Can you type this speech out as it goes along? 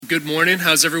Good morning.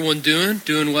 How's everyone doing?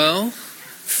 Doing well?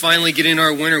 Finally getting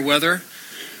our winter weather.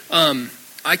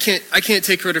 I can't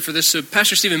take credit for this. So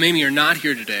Pastor Steve and Mamie are not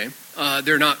here today.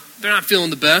 They're not feeling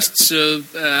the best. So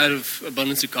out of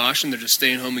abundance of caution, they're just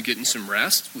staying home and getting some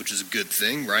rest, which is a good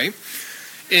thing, right?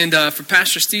 And for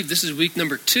Pastor Steve, this is week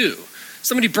number 2.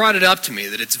 Somebody brought it up to me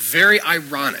that it's very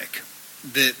ironic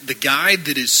that the guy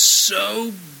that is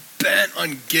so bent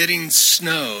on getting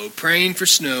snow, praying for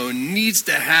snow, needs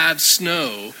to have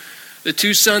snow, the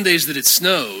 2 Sundays that it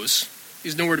snows,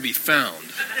 he's nowhere to be found.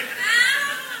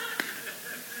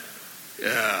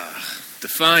 Yeah,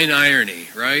 define irony,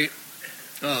 right?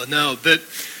 Oh no, but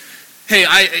hey,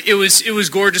 it was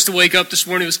gorgeous to wake up this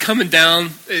morning. It was coming down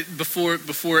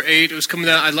before 8. It was coming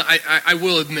down. I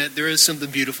will admit there is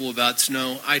something beautiful about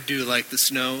snow. I do like the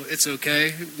snow. It's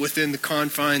okay within the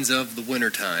confines of the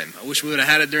wintertime. I wish we would have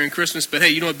had it during Christmas, but hey,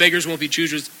 you know what? Beggars won't be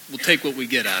choosers. We'll take what we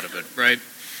get out of it, right?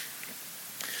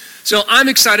 So I'm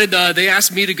excited. They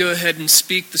asked me to go ahead and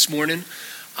speak this morning.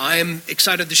 I'm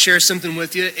excited to share something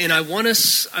with you, and I want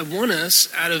us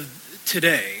out of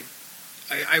today.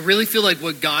 I really feel like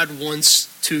what God wants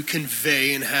to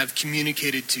convey and have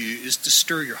communicated to you is to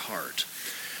stir your heart,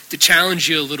 to challenge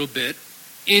you a little bit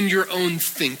in your own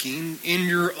thinking, in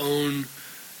your own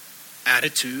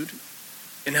attitude,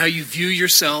 and how you view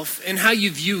yourself and how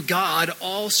you view God,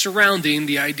 all surrounding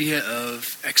the idea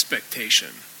of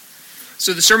expectation.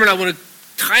 So the sermon I want to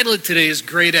title it today is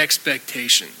Great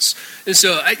Expectations. And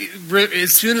so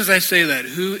as soon as I say that,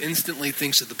 who instantly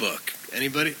thinks of the book?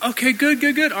 Anybody? Okay,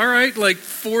 good. All right, like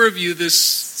 4 of you.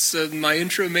 My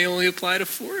intro may only apply to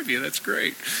 4 of you. That's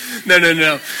great.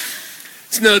 No.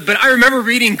 But I remember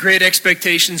reading Great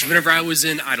Expectations whenever I was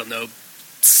in,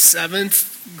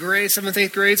 7th grade, 7th,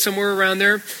 8th grade, somewhere around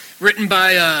there. Written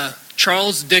by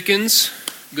Charles Dickens,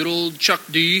 good old Chuck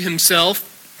D himself.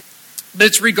 But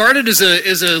it's regarded as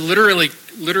a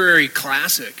literary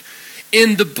classic.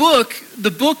 In the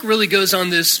book really goes on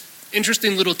this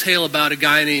interesting little tale about a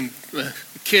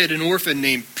kid, an orphan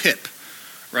named Pip,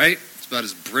 right? It's about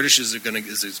as British as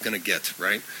it's gonna get,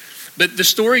 right? But the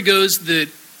story goes that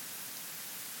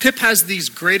Pip has these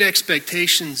great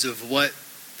expectations of what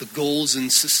the goals in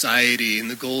society and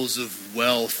the goals of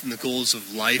wealth and the goals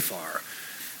of life are.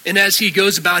 And as he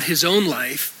goes about his own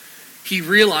life, he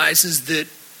realizes that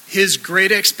his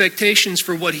great expectations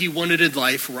for what he wanted in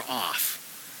life were off.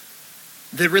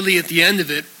 That really at the end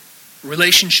of it,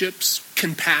 relationships,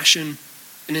 compassion,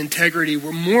 and integrity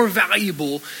were more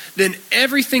valuable than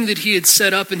everything that he had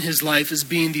set up in his life as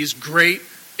being these great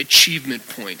achievement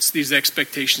points, these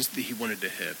expectations that he wanted to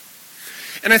hit.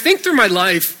 And I think through my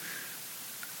life,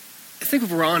 I think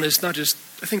if we're honest, I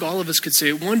think all of us could say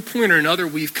at one point or another,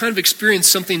 we've kind of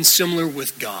experienced something similar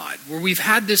with God, where we've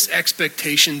had this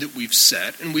expectation that we've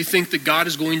set, and we think that God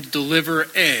is going to deliver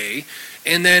A,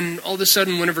 and then all of a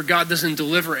sudden, whenever God doesn't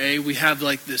deliver A, we have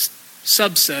like this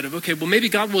subset of, okay, well, maybe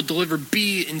God will deliver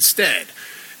B instead.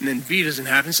 And then B doesn't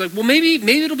happen. It's like, well, maybe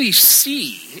it'll be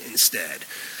C instead.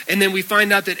 And then we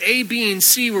find out that A, B, and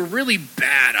C were really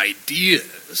bad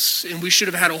ideas. And we should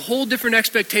have had a whole different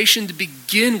expectation to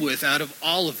begin with out of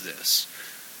all of this.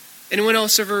 Anyone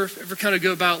else ever kind of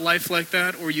go about life like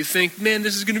that? Or you think, man,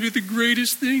 this is going to be the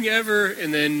greatest thing ever.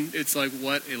 And then it's like,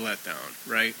 what a letdown,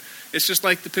 right? It's just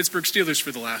like the Pittsburgh Steelers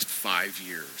for the last 5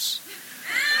 years.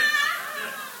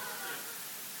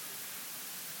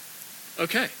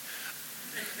 Okay.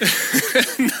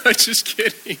 No, just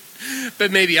kidding.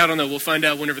 But maybe, I don't know. We'll find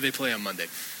out whenever they play on Monday.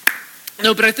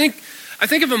 No, but I think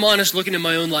if I'm honest, looking at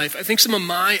my own life, I think some of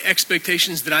my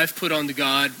expectations that I've put onto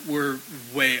God were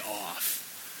way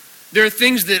off. There are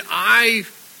things that I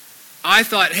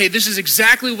thought, hey, this is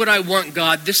exactly what I want,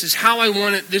 God. This is how I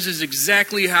want it. This is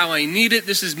exactly how I need it.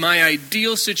 This is my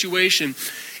ideal situation.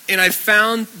 And I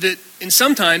found that, and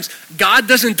sometimes God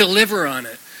doesn't deliver on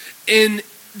it. And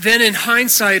then in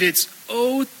hindsight, it's,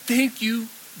 oh, thank you,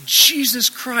 Jesus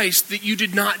Christ, that you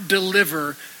did not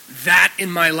deliver that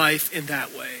in my life in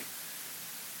that way.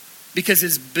 Because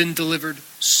it's been delivered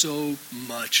so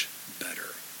much better.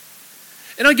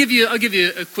 And I'll give you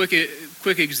a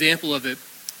quick example of it.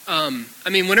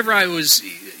 Whenever I was,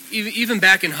 even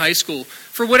back in high school,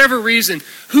 for whatever reason,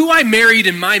 who I married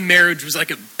in my marriage was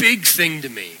like a big thing to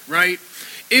me, right?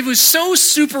 It was so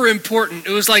super important.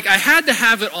 It was like I had to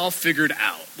have it all figured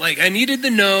out. Like I needed to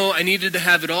know, I needed to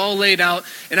have it all laid out,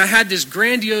 and I had this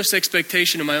grandiose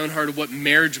expectation in my own heart of what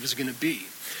marriage was going to be.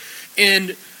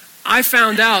 And I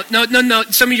found out, no,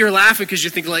 some of you are laughing because you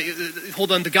think, like,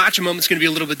 hold on, the gotcha moment's going to be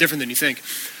a little bit different than you think.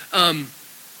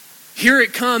 Here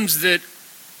it comes that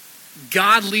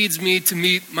God leads me to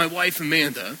meet my wife,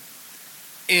 Amanda,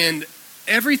 and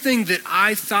everything that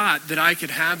I thought that I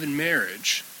could have in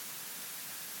marriage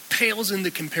pales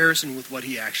into comparison with what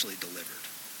he actually delivered.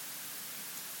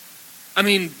 I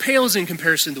mean, pales in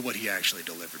comparison to what he actually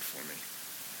delivered for me.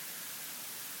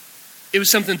 It was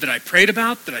something that I prayed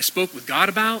about, that I spoke with God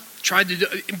about, tried to do,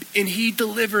 and he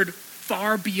delivered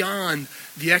far beyond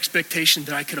the expectation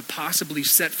that I could have possibly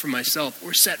set for myself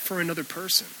or set for another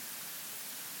person.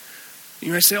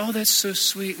 You might say, oh, that's so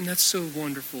sweet and that's so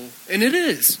wonderful. And it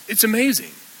is. It's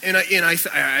amazing. And I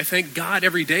thank God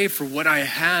every day for what I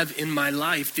have in my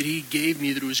life that he gave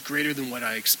me that was greater than what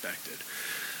I expected.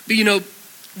 But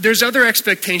there's other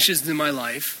expectations in my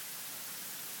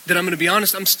life that I'm going to be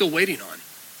honest, I'm still waiting on.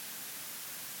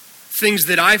 Things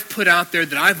that I've put out there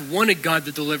that I've wanted God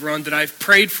to deliver on, that I've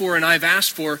prayed for and I've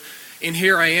asked for, and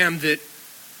here I am that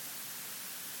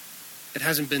it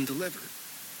hasn't been delivered.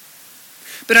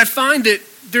 But I find that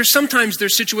there's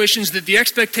situations that the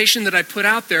expectation that I put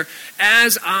out there,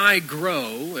 as I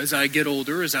grow, as I get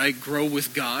older, as I grow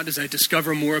with God, as I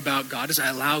discover more about God, as I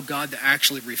allow God to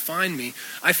actually refine me,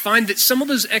 I find that some of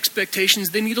those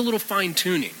expectations, they need a little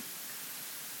fine-tuning.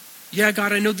 Yeah,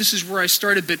 God, I know this is where I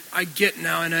started, but I get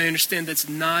now and I understand it's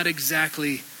not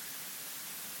exactly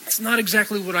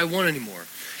what I want anymore.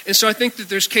 And so I think that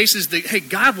there's cases that, hey,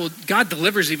 God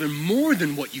delivers even more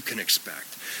than what you can expect.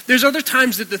 There's other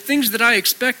times that the things that I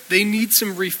expect, they need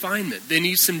some refinement. They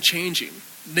need some changing.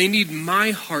 They need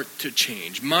my heart to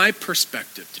change, my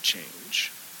perspective to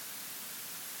change.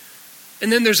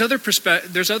 And then there's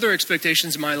other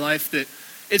expectations in my life that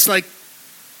it's like,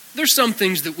 there's some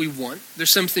things that we want.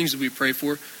 There's some things that we pray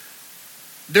for.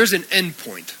 There's an end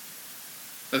point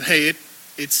of, hey,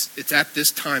 it's at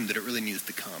this time that it really needs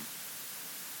to come.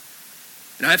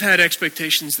 And I've had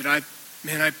expectations that I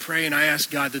pray and I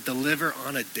ask God to deliver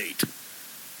on a date.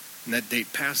 And that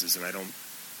date passes and I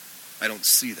don't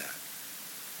see that.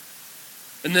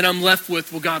 And then I'm left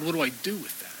with, well, God, what do I do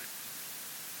with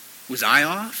that? Was I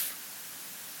off?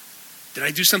 Did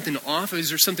I do something off? Is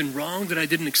there something wrong that I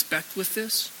didn't expect with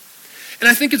this? And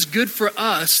I think it's good for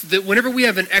us that whenever we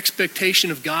have an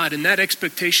expectation of God and that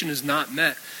expectation is not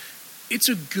met, it's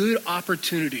a good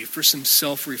opportunity for some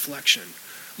self-reflection.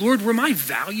 Lord, were my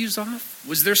values off?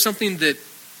 Was there something that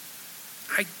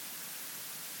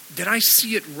did I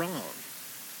see it wrong?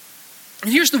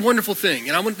 And here's the wonderful thing,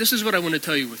 and this is what I want to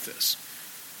tell you with this.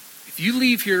 If you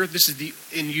leave here,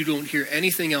 and you don't hear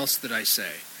anything else that I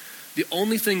say, the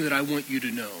only thing that I want you to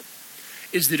know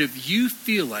is that if you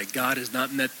feel like God has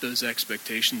not met those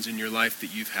expectations in your life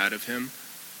that you've had of him,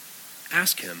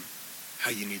 ask him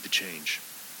how you need to change.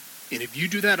 And if you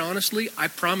do that honestly, I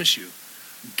promise you,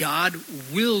 God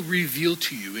will reveal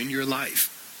to you in your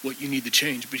life what you need to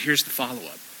change. But here's the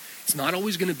follow-up. It's not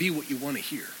always going to be what you want to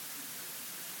hear.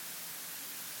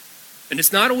 And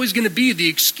it's not always going to be the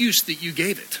excuse that you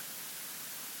gave it.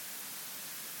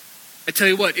 I tell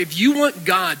you what, if you want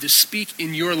God to speak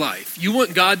in your life, you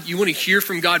want to hear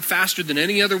from God faster than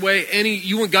any other way,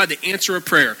 you want God to answer a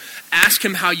prayer, ask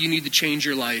him how you need to change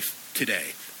your life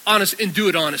today. And do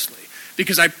it honestly.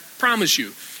 Because I promise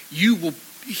you,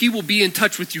 he will be in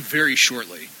touch with you very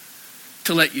shortly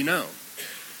to let you know.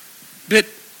 But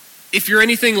if you're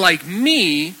anything like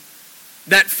me,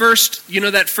 that first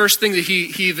thing that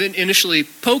he initially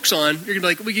pokes on, you're gonna be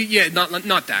like, well, yeah,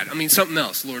 not that. I mean, something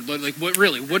else, Lord. Like, what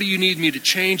do you need me to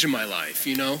change in my life?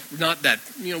 Not that.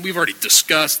 We've already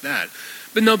discussed that.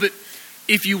 But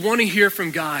if you want to hear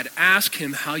from God, ask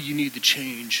him how you need to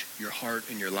change your heart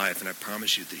and your life, and I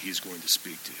promise you that he's going to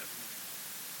speak to you.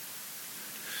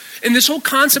 And this whole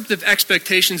concept of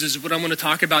expectations is what I want to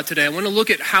talk about today. I want to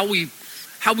look at how we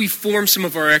form some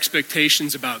of our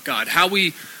expectations about God, how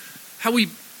we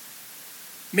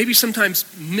maybe sometimes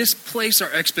misplace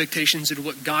our expectations into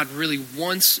what God really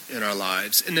wants in our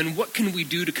lives, and then what can we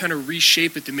do to kind of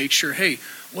reshape it to make sure, hey,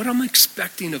 what I'm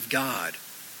expecting of God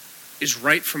is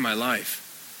right for my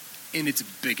life, and it's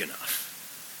big enough.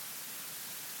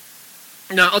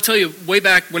 Now, I'll tell you, way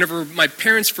back whenever my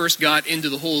parents first got into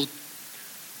the whole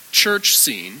church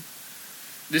scene,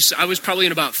 I was probably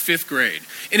in about 5th grade.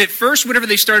 And at first, whenever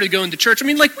they started going to church,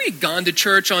 we had gone to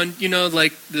church on,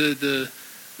 like the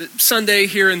Sunday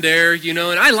here and there, and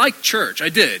I liked church. I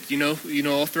did,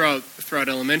 all throughout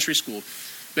elementary school.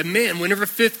 But man, whenever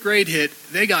 5th grade hit,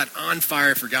 they got on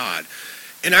fire for God.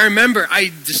 And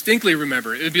I distinctly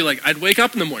remember, it would be like, I'd wake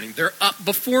up in the morning, they're up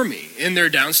before me, and they're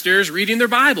downstairs reading their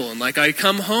Bible. And like, I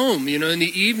come home, in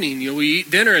the evening, we eat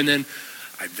dinner, and then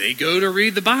they go to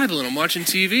read the Bible, and I'm watching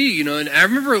TV, and I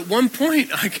remember at one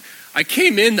point, I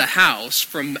came in the house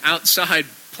from outside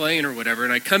playing or whatever,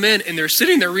 and I come in, and they're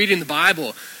sitting there reading the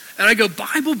Bible, and I go,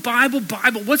 Bible,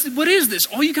 what is this?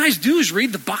 All you guys do is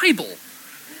read the Bible.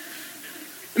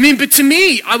 I mean, but to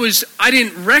me, I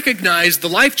didn't recognize the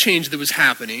life change that was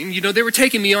happening. They were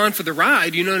taking me on for the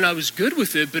ride, and I was good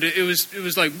with it, but it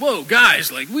was like, whoa,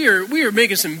 guys, like we are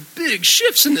making some big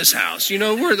shifts in this house.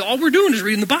 All we're doing is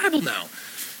reading the Bible now.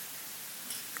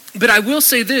 But I will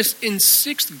say this, in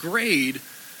 6th grade,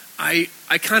 I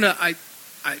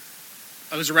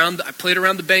played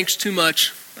around the banks too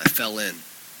much. I fell in.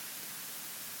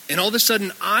 And all of a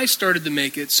sudden, I started to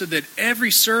make it so that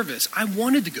every service, I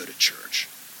wanted to go to church.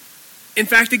 In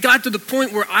fact, it got to the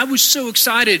point where I was so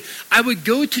excited, I would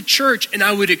go to church and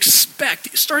I would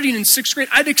expect, starting in 6th grade,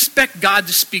 I'd expect God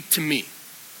to speak to me.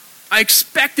 I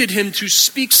expected him to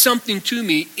speak something to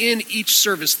me in each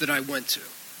service that I went to.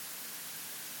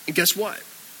 And guess what?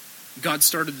 God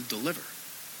started to deliver.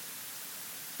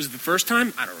 Was it the first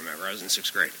time? I don't remember. I was in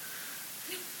 6th grade.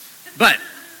 But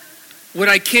what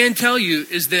I can tell you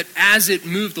is that as it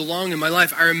moved along in my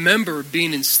life, I remember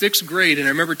being in 6th grade, and I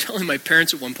remember telling my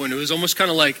parents at one point, it was almost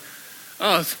kind of like,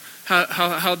 oh,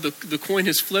 how the coin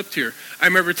has flipped here. I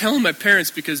remember telling my parents,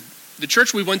 because the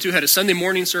church we went to had a Sunday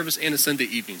morning service and a Sunday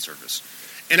evening service.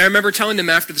 And I remember telling them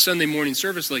after the Sunday morning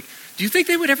service, like, do you think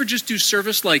they would ever just do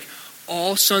service like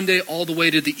all Sunday, all the way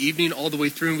to the evening, all the way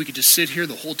through, and we could just sit here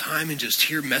the whole time and just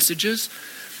hear messages?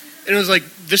 And it was like,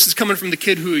 this is coming from the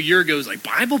kid who a year ago was like,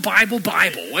 Bible, Bible,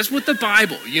 Bible. What's with the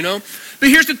Bible, But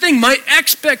here's the thing, my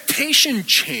expectation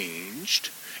changed.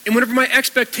 And whenever my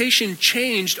expectation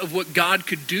changed of what God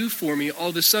could do for me, all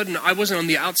of a sudden, I wasn't on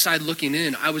the outside looking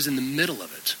in. I was in the middle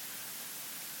of it.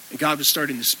 And God was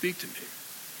starting to speak to me.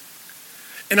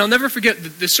 And I'll never forget,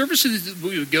 the services that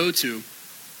we would go to,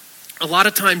 a lot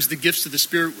of times the gifts of the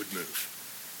Spirit would move.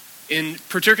 And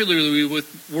particularly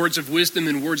with words of wisdom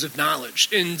and words of knowledge.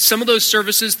 In some of those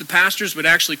services, the pastors would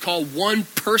actually call one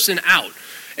person out,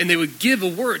 and they would give a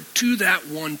word to that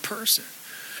one person.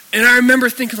 And I remember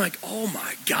thinking like, oh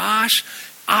my gosh,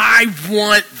 I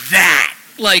want that.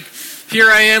 Like, here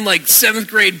I am, like 7th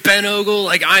grade Ben Ogle,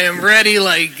 like I am ready,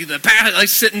 like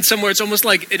sitting somewhere. It's almost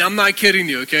like, and I'm not kidding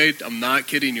you, okay? I'm not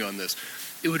kidding you on this.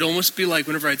 It would almost be like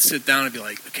whenever I'd sit down, I'd be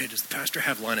like, okay, does the pastor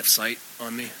have line of sight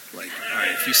on me? Like, all right,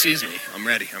 if he sees me, I'm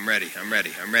ready.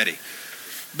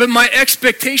 But my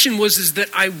expectation is that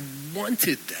I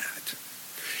wanted that.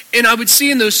 And I would see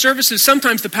in those services,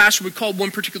 sometimes the pastor would call one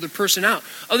particular person out.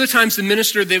 Other times the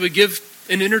minister, they would give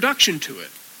an introduction to it.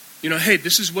 Hey,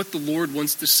 this is what the Lord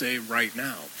wants to say right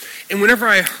now. And whenever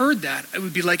I heard that, I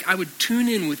would be like, I would tune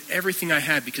in with everything I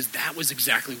had because that was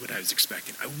exactly what I was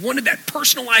expecting. I wanted that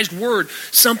personalized word,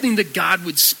 something that God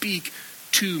would speak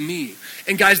to me.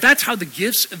 And guys, that's how the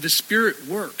gifts of the Spirit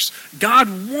works.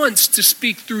 God wants to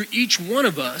speak through each one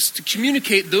of us to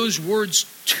communicate those words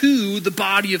to the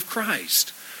body of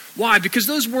Christ. Why? Because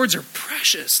those words are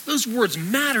precious. Those words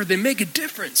matter. They make a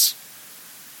difference.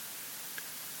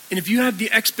 And if you have the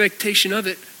expectation of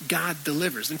it, God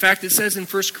delivers. In fact, it says in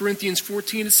 1 Corinthians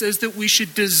 14, it says that we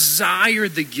should desire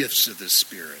the gifts of the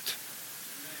Spirit.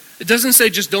 It doesn't say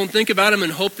just don't think about them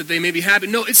and hope that they maybe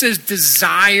happen. No, it says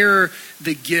desire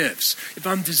the gifts. If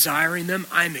I'm desiring them,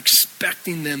 I'm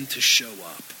expecting them to show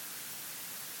up.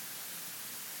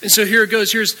 And so here it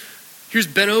goes. Here's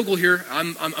Ben Ogle here.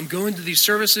 I'm going to these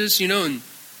services, and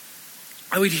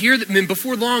I would hear that, and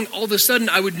before long, all of a sudden,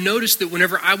 I would notice that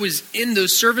whenever I was in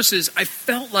those services, it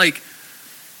felt like,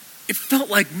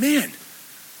 man,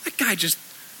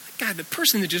 the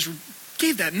person that just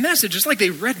gave that message, it's like they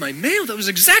read my mail. That was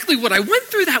exactly what I went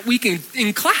through that week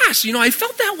in class. I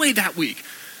felt that way that week.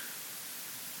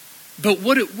 But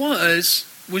what it was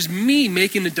me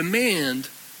making a demand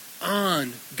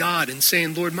on God and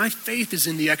saying, Lord, my faith is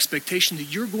in the expectation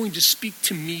that you're going to speak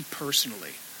to me personally.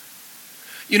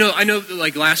 I know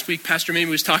like last week, Pastor Mamie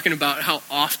was talking about how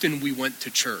often we went to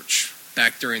church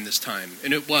back during this time.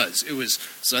 And it was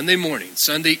Sunday morning,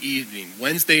 Sunday evening,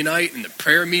 Wednesday night, and the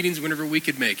prayer meetings whenever we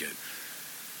could make it.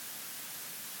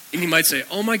 And you might say,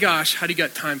 oh my gosh, how do you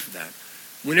got time for that?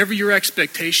 Whenever your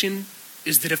expectation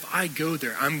is that if I go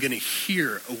there, I'm going to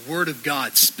hear a word of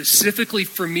God specifically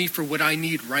for me for what I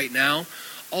need right now,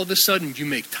 all of a sudden you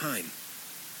make time.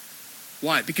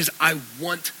 Why? Because I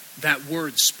want that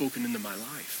word spoken into my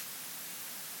life.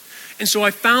 And so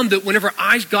I found that whenever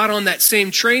I got on that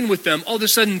same train with them, all of a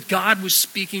sudden God was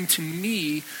speaking to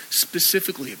me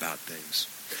specifically about things.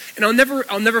 And I'll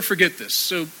never forget this.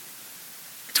 So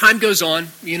time goes on,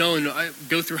 and I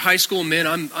go through high school. Man,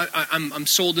 I'm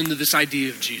sold into this idea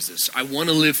of Jesus. I want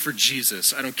to live for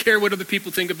Jesus. I don't care what other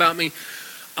people think about me.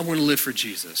 I want to live for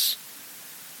Jesus.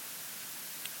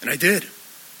 And I did.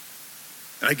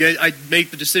 I made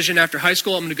the decision after high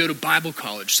school, I'm going to go to Bible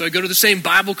college. So I go to the same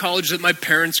Bible college that my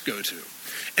parents go to.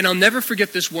 And I'll never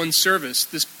forget this one service.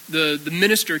 the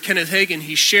minister, Kenneth Hagin,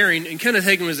 he's sharing, and Kenneth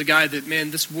Hagin was a guy that,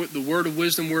 man, the word of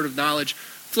wisdom, word of knowledge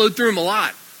flowed through him a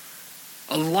lot.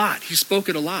 A lot. He spoke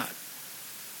it a lot.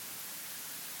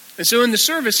 And so in the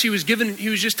service, he was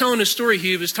just telling a story.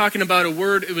 He was talking about a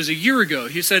word, it was a year ago.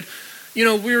 He said,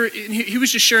 he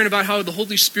was just sharing about how the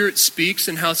Holy Spirit speaks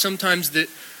and how sometimes that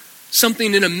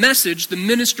something in a message, the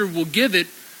minister will give it,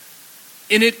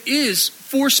 and it is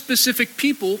for specific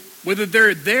people, whether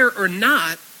they're there or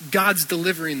not, God's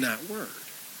delivering that word.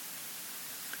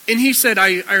 And he said,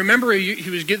 I remember, he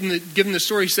was given the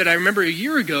story, he said, I remember a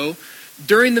year ago,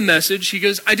 during the message, he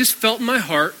goes, I just felt in my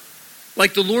heart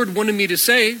like the Lord wanted me to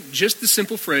say just the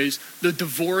simple phrase, the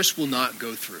divorce will not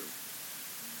go through.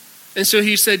 And so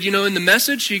he said, in the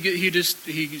message,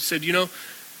 he said,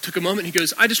 took a moment, he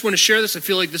goes, I just want to share this. I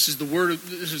feel like this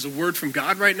is a word from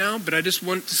God right now, but I just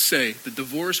want to say the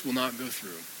divorce will not go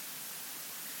through.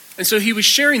 And so he was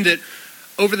sharing that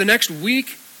over the next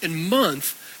week and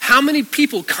month, how many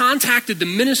people contacted the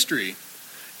ministry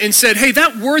and said, hey,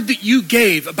 that word that you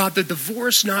gave about the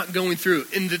divorce not going through.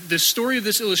 And the story of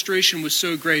this illustration was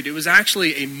so great. It was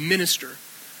actually a minister.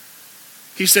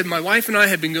 He said, my wife and I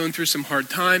had been going through some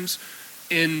hard times,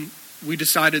 and we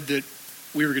decided that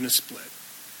we were going to split.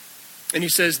 And he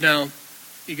says, now,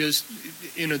 he goes,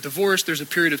 in a divorce, there's a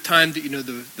period of time that,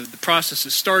 the process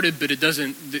has started, but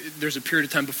there's a period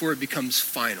of time before it becomes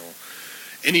final.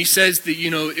 And he says that,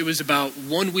 it was about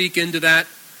 1 week into that,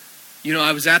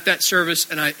 I was at that service,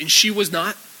 and she was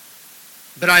not,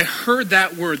 but I heard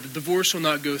that word, the divorce will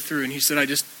not go through. And he said,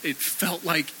 it felt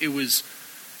like it was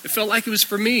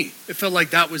for me. It felt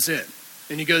like that was it.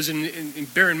 And he goes,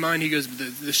 and bear in mind, he goes,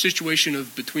 the situation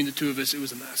between the two of us, it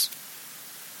was a mess.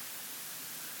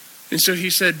 And so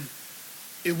he said,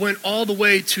 it went all the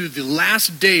way to the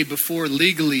last day before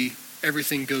legally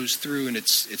everything goes through and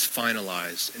it's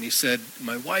finalized. And he said,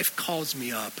 my wife calls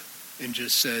me up and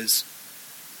just says,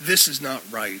 this is not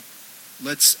right.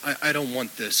 I don't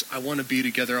want this. I want to be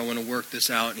together. I want to work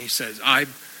this out. And he says, I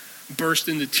burst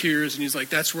into tears. And he's like,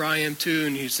 that's where I am too.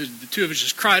 And he said, the two of us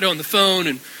just cried on the phone.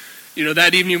 And,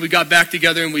 that evening we got back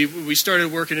together and we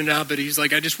started working it out. But he's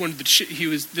like, I just wanted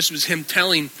this was him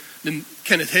telling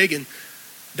Kenneth Hagin,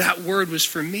 that word was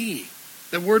for me.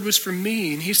 That word was for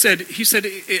me. And he said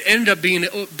it ended up being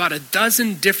about a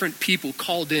dozen different people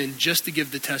called in just to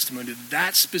give the testimony.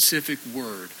 That specific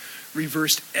word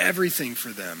reversed everything for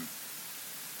them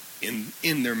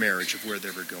in their marriage of where they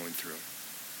were going through.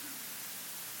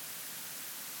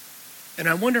 And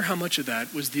I wonder how much of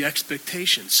that was the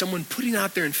expectation. Someone putting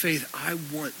out there in faith, I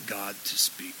want God to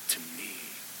speak to me.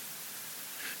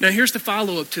 Now here's the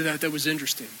follow-up to that was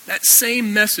interesting. That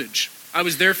same message, I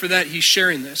was there for that, he's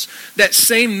sharing this. That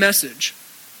same message,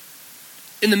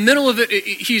 in the middle of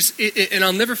it, and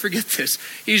I'll never forget this,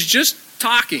 he's just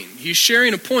talking, he's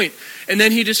sharing a point, and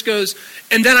then he just goes,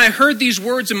 and then I heard these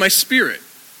words in my spirit.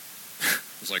 I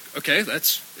was like, okay,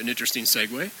 that's an interesting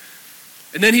segue.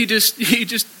 And then he just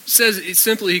says it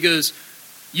simply, he goes,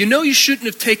 you shouldn't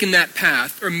have taken that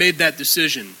path or made that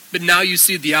decision, but now you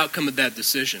see the outcome of that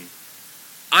decision.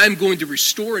 I'm going to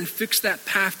restore and fix that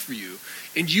path for you,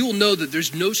 and you'll know that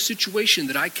there's no situation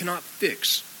that I cannot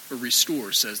fix or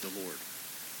restore, says the Lord.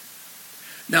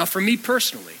 Now, for me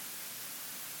personally,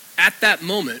 at that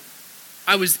moment,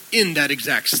 I was in that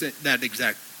exact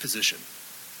position.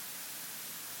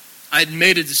 I had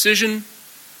made a decision.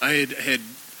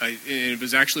 It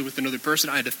was actually with another person.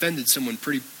 I had offended someone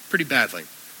pretty badly.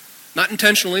 Not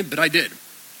intentionally, but I did.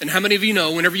 And how many of you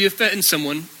know, whenever you offend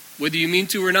someone, whether you mean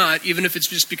to or not, even if it's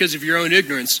just because of your own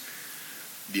ignorance,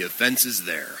 the offense is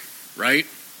there, right?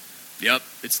 Yep,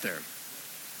 it's there.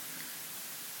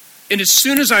 And as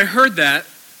soon as I heard that,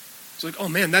 it's like, oh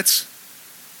man, I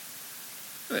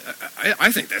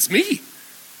think that's me.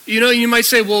 You might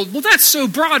say, well, that's so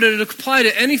broad, it'll apply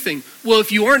to anything. Well,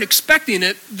 if you aren't expecting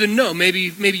it, then no, maybe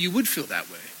you would feel that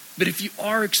way. But if you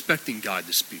are expecting God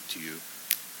to speak to you,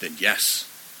 then yes,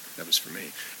 that was for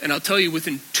me. And I'll tell you,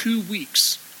 within 2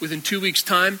 weeks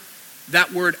time,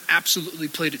 that word absolutely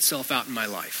played itself out in my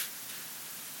life.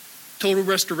 Total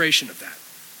restoration of that.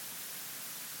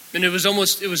 And it was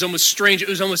almost strange, it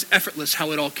was almost effortless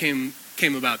how it all came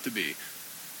about to be.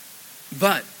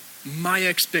 But my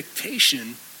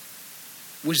expectation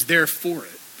was there for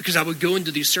it, because I would go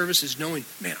into these services knowing,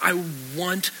 man, I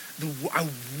want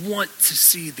to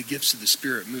see the gifts of the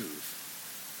Spirit move.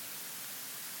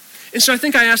 And so I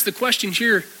think I asked the question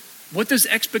here, what does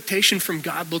expectation from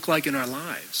God look like in our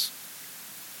lives?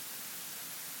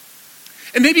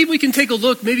 And maybe we can take a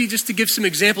look, maybe just to give some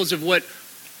examples of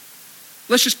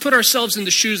let's just put ourselves in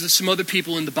the shoes of some other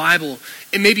people in the Bible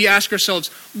and maybe ask ourselves,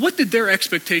 what did their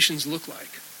expectations look like?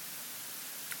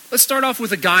 Let's start off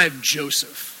with a guy of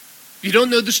Joseph. If you don't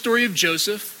know the story of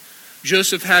Joseph,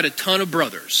 Joseph had a ton of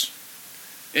brothers.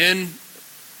 And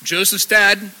Joseph's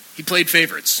dad, he played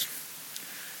favorites.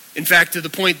 In fact, to the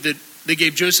point that they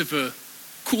gave Joseph a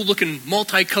cool-looking,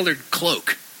 multicolored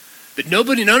cloak that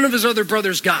none of his other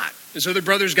brothers got. His other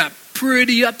brothers got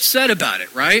pretty upset about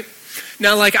it, right?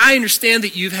 Now, I understand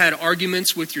that you've had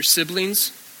arguments with your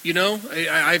siblings. You know,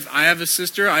 I have a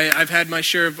sister. I've had my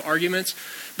share of arguments.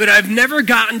 But I've never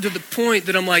gotten to the point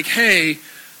that I'm like, hey,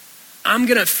 I'm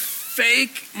going to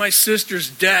fake my sister's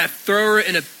death, throw her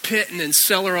in a pit, and then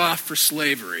sell her off for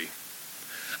slavery.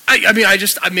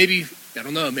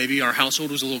 Maybe our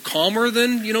household was a little calmer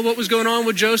than, what was going on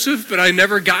with Joseph, but I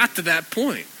never got to that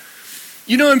point.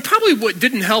 And probably what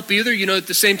didn't help either, at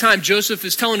the same time, Joseph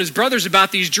is telling his brothers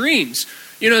about these dreams.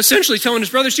 Essentially telling his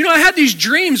brothers, I had these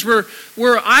dreams where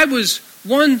I was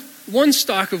one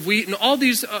stalk of wheat and all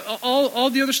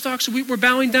the other stalks of wheat were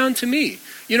bowing down to me.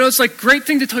 It's like great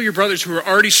thing to tell your brothers who are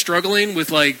already struggling with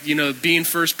being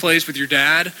first place with your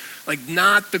dad.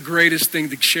 Not the greatest thing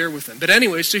to share with them. But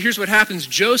anyway, so here's what happens.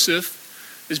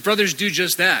 Joseph, his brothers do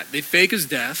just that. They fake his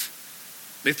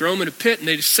death. They throw him in a pit and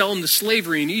they sell him to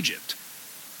slavery in Egypt.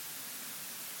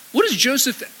 What is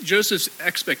Joseph's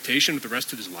expectation of the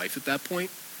rest of his life at that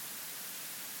point?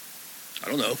 I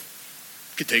don't know.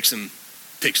 Could take some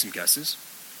guesses.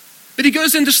 But he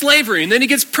goes into slavery, and then he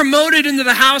gets promoted into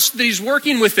the house that he's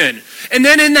working within. And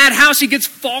then in that house, he gets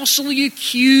falsely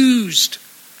accused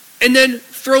and then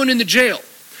thrown into jail.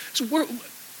 So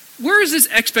where is his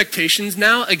expectations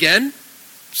now again?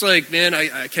 It's like, man,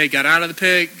 I got out of the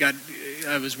pit,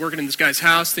 I was working in this guy's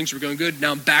house, things were going good,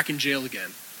 now I'm back in jail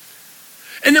again.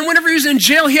 And then whenever he's in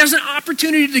jail, he has an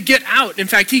opportunity to get out. In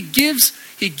fact, he gives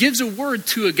a word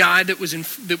to a guy that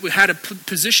had a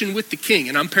position with the king.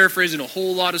 And I'm paraphrasing a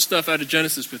whole lot of stuff out of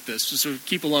Genesis with this, so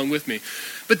keep along with me.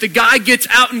 But the guy gets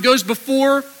out and goes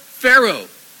before Pharaoh.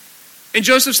 And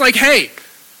Joseph's like, hey,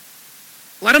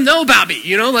 let him know about me.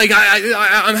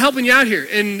 I'm helping you out here.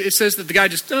 And it says that the guy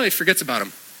he forgets about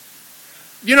him.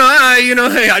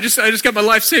 Hey, I just got my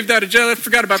life saved out of jail. I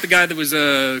forgot about the guy that was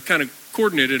kind of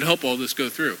coordinated to help all this go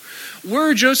through. Where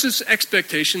are Joseph's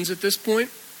expectations at this point?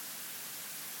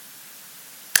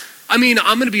 I'm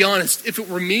going to be honest. If it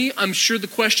were me, I'm sure the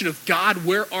question of God,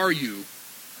 where are you,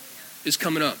 is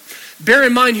coming up. Bear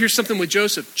in mind, here's something with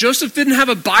Joseph. Joseph didn't have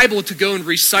a Bible to go and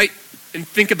recite and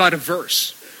think about a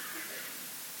verse.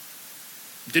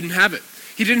 Didn't have it.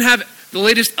 He didn't have the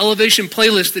latest Elevation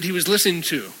playlist that he was listening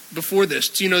to before this,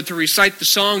 to recite the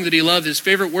song that he loved, his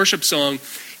favorite worship song,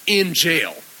 in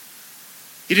jail.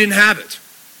 He didn't have it.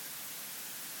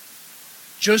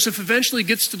 Joseph eventually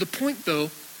gets to the point,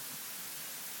 though,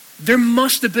 there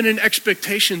must have been an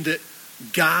expectation that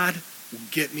God will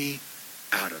get me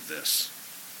out of this.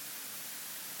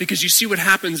 Because you see what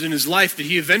happens in his life, that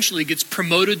he eventually gets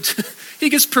promoted to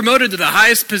the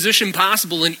highest position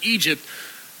possible in Egypt,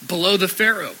 below the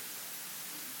Pharaoh.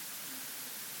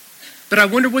 But I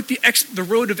wonder what the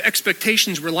road of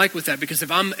expectations were like with that, because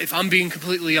if I'm being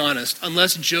completely honest,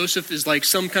 unless Joseph is like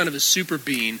some kind of a super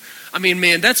being,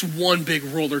 man, that's one big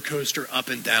roller coaster up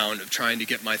and down of trying to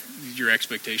get your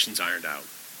expectations ironed out.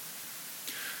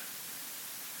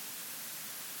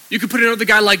 You could put another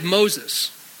guy like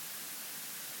Moses.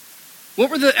 What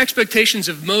were the expectations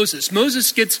of Moses?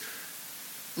 Moses gets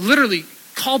literally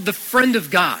called the friend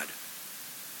of God.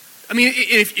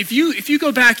 If you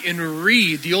go back and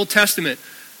read the Old Testament,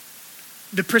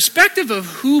 the perspective of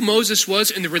who Moses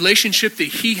was and the relationship that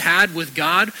he had with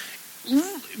God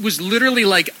was literally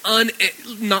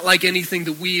not like anything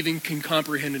that we even can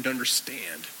comprehend and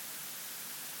understand.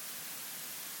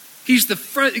 He's the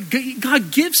friend.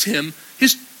 God gives him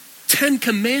his 10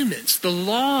 commandments, the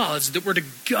laws that were to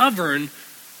govern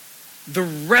the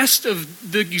rest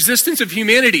of the existence of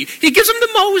humanity. He gives them to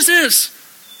Moses.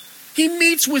 He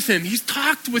meets with him. He's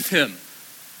talked with him.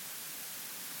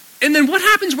 And then what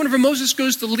happens whenever Moses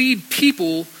goes to lead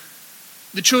people,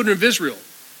 the children of Israel?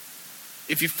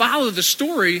 If you follow the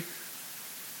story,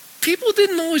 people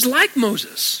didn't always like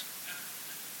Moses.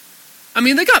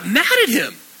 They got mad at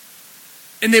him.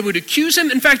 And they would accuse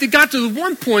him. In fact, it got to the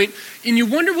one point, and you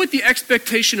wonder what the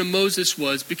expectation of Moses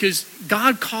was, because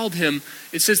God called him,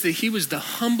 it says that he was the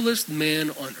humblest man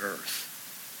on earth.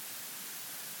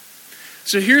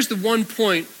 So here's the one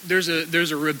point. There's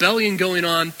a rebellion going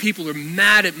on. People are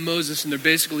mad at Moses, and they're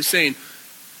basically saying,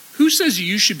 who says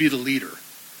you should be the leader?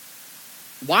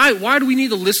 Why do we need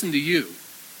to listen to you?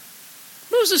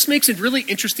 Moses makes a really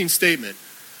interesting statement.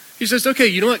 He says, okay,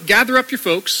 you know what? Gather up your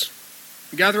folks.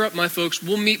 Gather up my folks.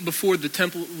 We'll meet before the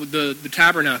temple, the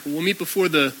tabernacle. We'll meet before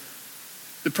the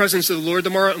the presence of the Lord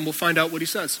tomorrow, and we'll find out what he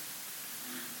says.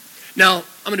 Now,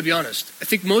 I'm going to be honest. I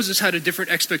think Moses had a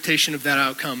different expectation of that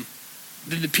outcome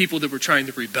than the people that were trying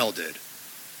to rebel did.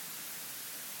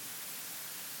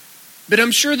 But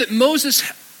I'm sure that Moses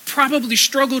probably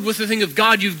struggled with the thing of,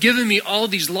 God, you've given me all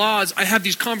these laws. I have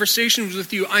these conversations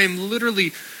with you. I'm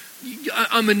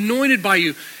anointed by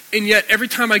you. And yet every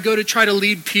time I go to try to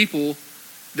lead people,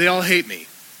 they all hate me.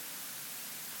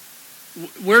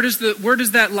 Where does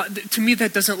that, to me,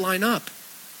 that doesn't line up.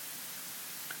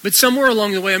 But somewhere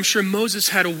along the way, I'm sure Moses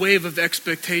had a wave of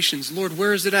expectations. Lord,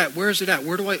 where is it at? Where is it at?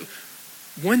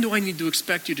 When do I need to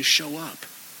expect you to show up?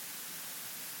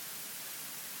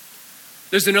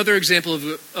 There's another example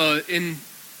of in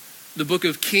the book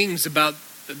of Kings about,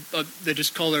 they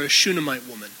just call her a Shunammite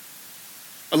woman.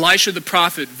 Elisha the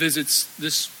prophet visits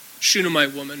this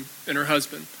Shunammite woman and her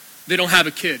husband. They don't have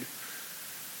a kid.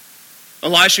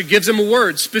 Elisha gives him a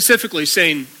word specifically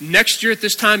saying, next year at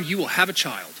this time, you will have a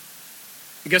child.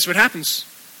 And guess what happens?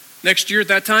 Next year at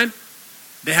that time,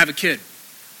 they have a kid.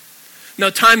 Now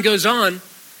time goes on,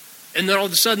 and then all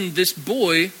of a sudden this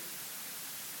boy,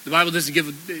 the Bible doesn't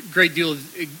give a great deal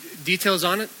of details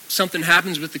on it. Something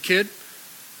happens with the kid,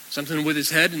 something with his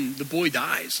head, and the boy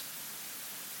dies.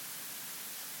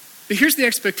 But here's the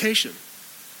expectation.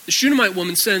 The Shunammite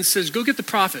woman says, go get the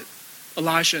prophet,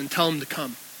 Elisha, and tell him to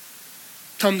come.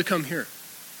 Tell him to come here.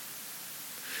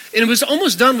 And it was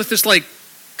almost done with this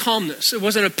calmness. It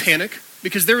wasn't a panic,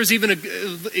 because there was even,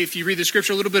 if you read the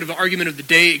scripture, a little bit of an argument of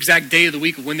the exact day of the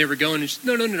week of when they were going. And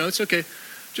no, it's okay.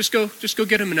 Just go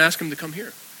get him and ask him to come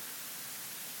here.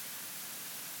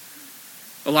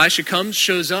 Elisha comes,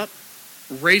 shows up,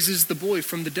 raises the boy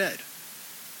from the dead,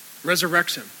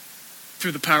 resurrects him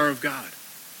through the power of God.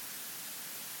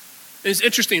 And it's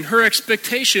interesting, her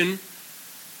expectation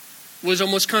was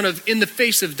almost kind of in the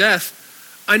face of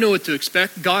death. I know what to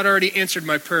expect. God already answered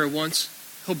my prayer once.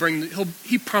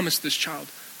 He promised this child.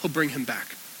 He'll bring him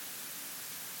back.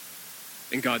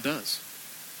 And God does.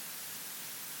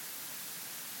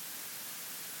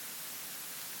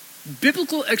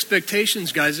 Biblical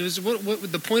expectations, guys,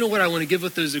 the point of what I want to give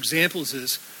with those examples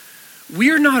is,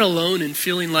 we are not alone in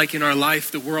feeling like in our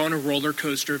life that we're on a roller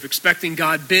coaster of expecting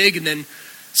God big and then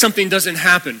something doesn't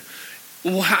happen.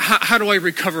 Well, how do I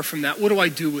recover from that? What do I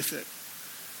do with it?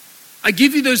 I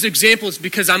give you those examples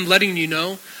because I'm letting you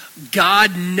know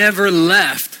God never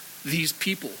left these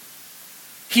people.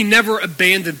 He never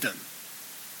abandoned them.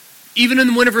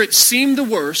 Even whenever it seemed the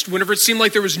worst, whenever it seemed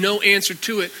like there was no answer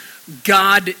to it,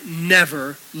 God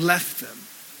never left them.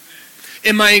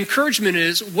 And my encouragement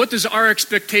is, what does our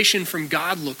expectation from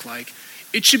God look like?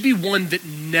 It should be one that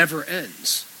never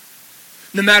ends.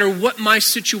 No matter what my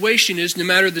situation is, no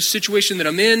matter the situation that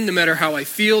I'm in, no matter how I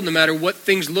feel, no matter what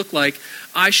things look like,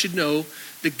 I should know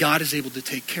that God is able to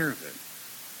take care of it.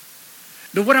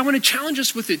 But what I want to challenge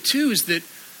us with it too is that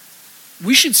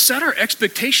we should set our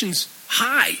expectations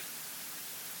high.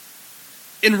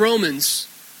 In Romans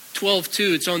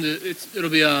 12:2, it'll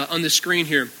be on the screen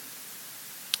here.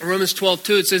 In Romans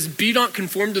 12:2, it says, "Be not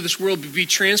conformed to this world, but be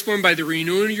transformed by the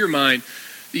renewing of your mind,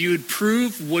 that you would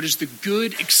prove what is the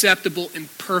good, acceptable,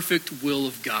 and perfect will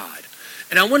of God."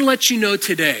 And I want to let you know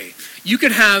today, you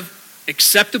can have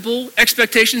acceptable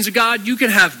expectations of God, you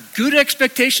can have good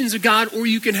expectations of God, or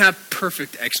you can have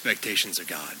perfect expectations of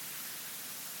God.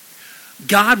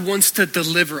 God wants to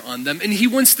deliver on them, and he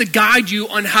wants to guide you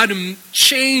on how to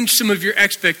change some of your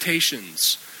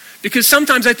expectations. Because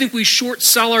sometimes I think we short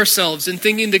sell ourselves in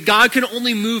thinking that God can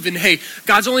only move and, hey,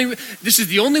 this is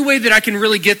the only way that I can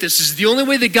really get this. This is the only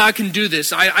way that God can do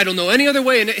this. I don't know any other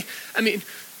way. And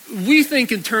we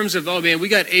think in terms of, oh man, we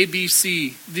got A, B,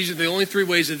 C. These are the only three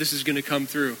ways that this is going to come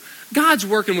through. God's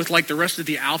working with the rest of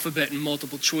the alphabet and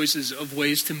multiple choices of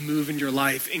ways to move in your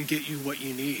life and get you what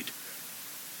you need.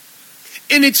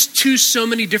 And it's to so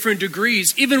many different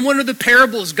degrees. Even one of the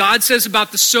parables God says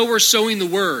about the sower sowing the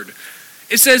word.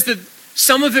 It says that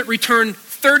some of it returned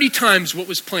 30 times what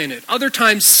was planted, other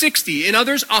times 60, and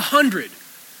others 100.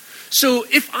 So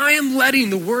if I am letting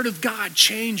the word of God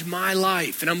change my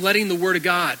life, and I'm letting the word of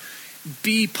God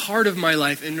be part of my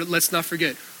life, and let's not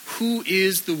forget, who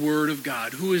is the word of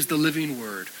God? Who is the living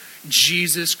word?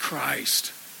 Jesus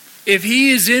Christ. If he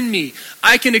is in me,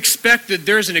 I can expect that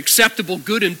there's an acceptable,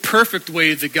 good, and perfect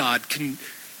way that God can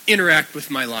interact with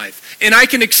my life. And I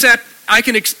can expect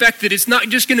that it's not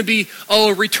just going to be,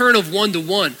 a return of 1 to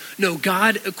 1. No,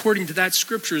 God, according to that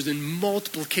scripture, is in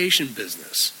multiplication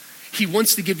business. He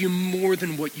wants to give you more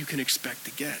than what you can expect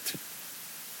to get.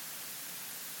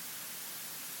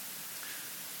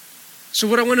 So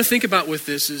what I want to think about with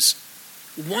this is,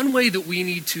 one way that we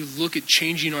need to look at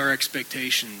changing our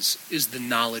expectations is the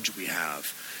knowledge we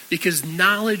have. Because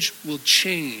knowledge will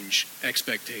change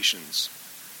expectations.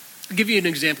 I'll give you an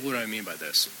example of what I mean by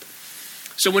this.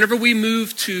 So whenever we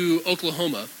moved to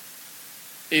Oklahoma,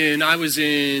 and I was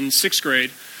in 6th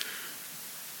grade,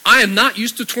 I am not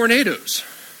used to tornadoes.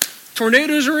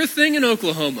 Tornadoes are a thing in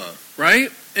Oklahoma,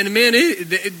 right? And man,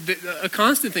 a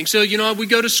constant thing. So, we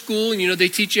go to school and, they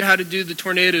teach you how to do the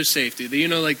tornado safety.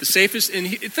 Like the safest, and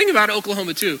think about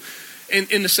Oklahoma too.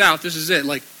 In the South, this is it,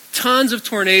 like tons of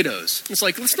tornadoes. It's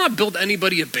like, let's not build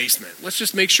anybody a basement. Let's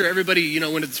just make sure everybody,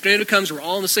 when the tornado comes, we're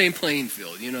all on the same playing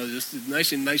field. Just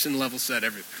nice and level set.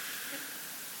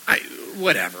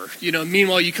 Whatever.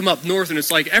 Meanwhile, you come up north and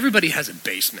it's like everybody has a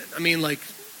basement. I mean, like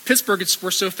Pittsburgh,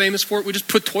 we're so famous for it, we just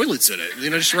put toilets in it,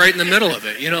 just right in the middle of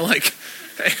it,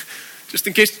 hey, just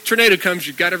in case the tornado comes,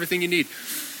 you've got everything you need.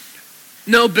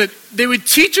 No, but they would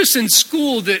teach us in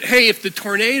school that, hey, if the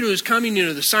tornado is coming,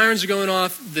 the sirens are going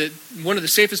off, that one of the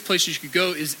safest places you could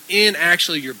go is in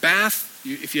actually your bath,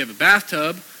 if you have a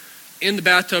bathtub, in the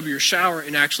bathtub or your shower,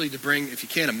 and actually to bring, if you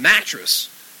can, a mattress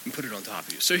and put it on top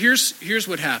of you. So here's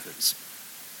what happens.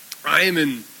 I am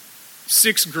in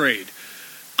 6th grade.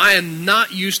 I am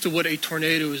not used to what a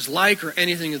tornado is like or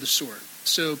anything of the sort.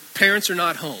 So parents are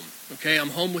not home. Okay, I'm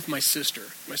home with my sister.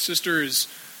 My sister is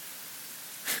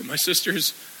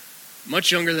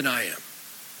much younger than I am.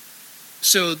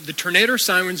 So the tornado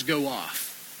sirens go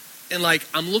off. And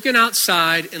I'm looking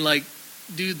outside and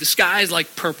dude, the sky is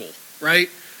purple, right?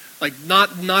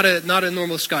 Not a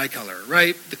normal sky color,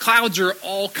 right? The clouds are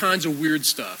all kinds of weird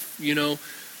stuff,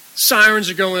 Sirens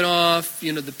are going off,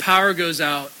 the power goes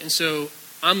out. And so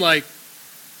I'm like,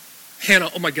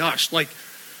 Hannah, oh my gosh,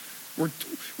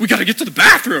 we got to get to the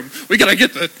bathroom. We got to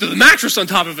get the mattress on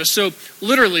top of us. So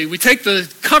literally, we take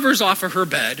the covers off of her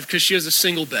bed because she has a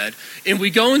single bed, and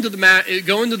we go into the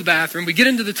bathroom. We get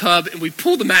into the tub, and we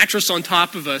pull the mattress on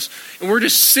top of us, and we're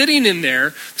just sitting in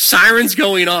there, sirens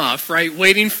going off, right,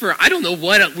 waiting for, I don't know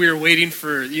what we were waiting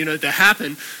for, to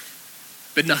happen,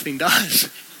 but nothing does.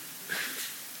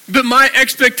 But my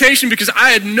expectation, because I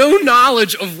had no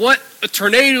knowledge of what a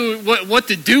tornado, what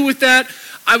to do with that,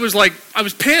 I was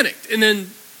panicked. And then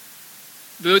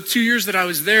the 2 years that I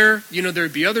was there,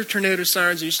 there'd be other tornado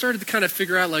sirens, and you started to kind of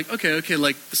figure out, okay,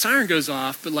 the siren goes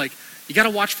off, but you got to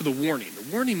watch for the warning. The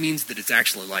warning means that it's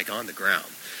actually on the ground.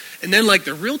 And then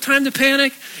the real time to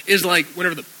panic is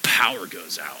whenever the power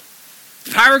goes out.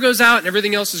 The power goes out and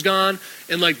everything else is gone,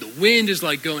 and the wind is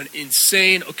going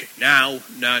insane. Okay,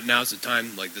 now's the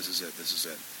time. This is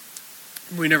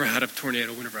it. We never had a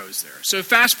tornado whenever I was there. So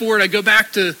fast forward, I go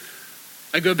back to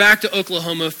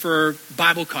Oklahoma for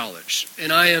Bible college,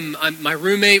 and I'm my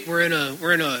roommate. We're in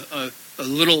a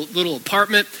little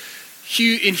apartment.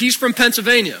 He's from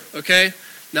Pennsylvania. Okay,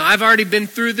 now I've already been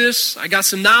through this. I got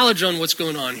some knowledge on what's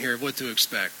going on here, what to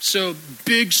expect. So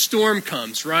big storm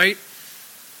comes, right?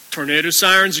 Tornado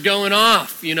sirens are going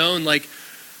off, and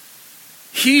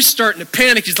he's starting to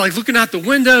panic. He's looking out the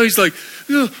window. He's like,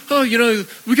 we got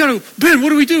to, Ben,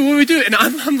 what do we do? And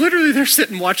I'm literally there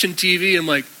sitting watching TV. I'm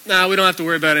like, nah, we don't have to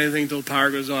worry about anything until the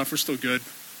power goes off. We're still good.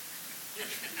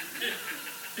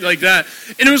 Like that.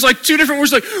 And it was two different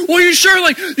words. Well, you sure?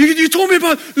 You told me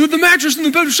about the mattress and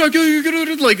the bed.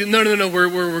 No,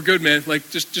 we're good, man.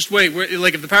 Just wait.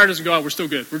 If the power doesn't go out, we're still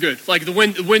good. We're good. The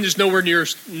wind is nowhere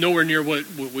near what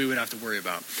we would have to worry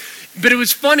about. But it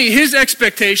was funny. His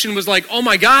expectation was oh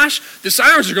my gosh, the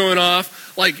sirens are going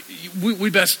off. We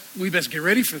best get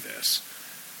ready for this.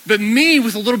 But me,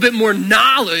 with a little bit more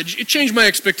knowledge, it changed my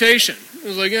expectation. It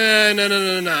was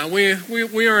no.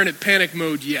 We aren't in panic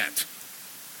mode yet.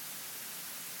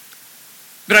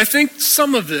 But I think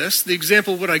some of this, the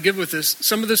example of what I give with this,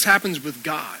 some of this happens with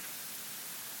God.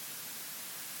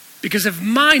 Because of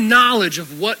my knowledge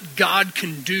of what God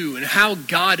can do and how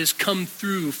God has come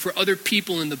through for other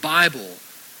people in the Bible,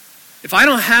 if I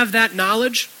don't have that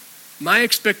knowledge, my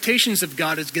expectations of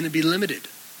God is going to be limited.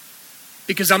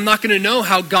 Because I'm not going to know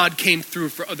how God came through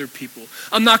for other people.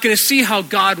 I'm not going to see how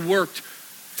God worked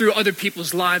through other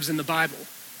people's lives in the Bible.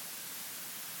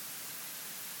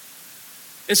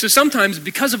 And so sometimes,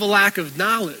 because of a lack of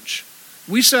knowledge,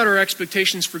 we set our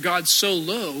expectations for God so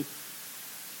low,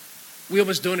 we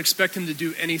almost don't expect him to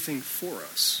do anything for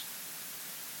us.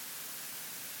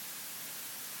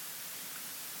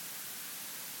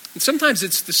 And sometimes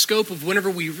it's the scope of whenever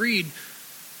we read,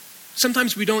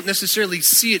 sometimes we don't necessarily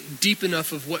see it deep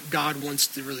enough of what God wants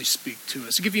to really speak to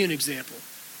us. I'll give you an example.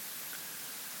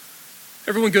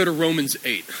 Everyone go to Romans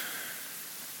 8.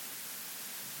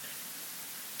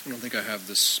 I don't think I have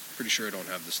this. Pretty sure I don't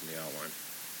have this in the outline.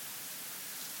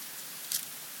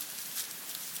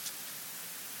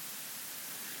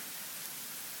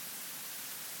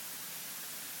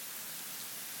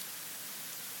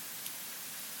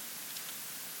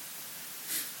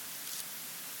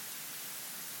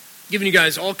 Giving you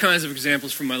guys all kinds of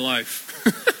examples from my life.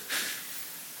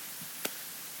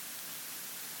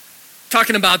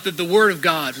 Talking about that the Word of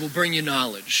God will bring you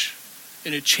knowledge,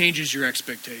 and it changes your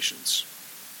expectations.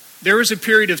 There was a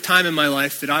period of time in my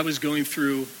life that I was going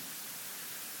through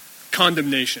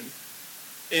condemnation.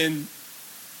 And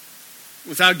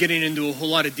without getting into a whole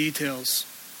lot of details,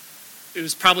 it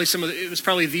was probably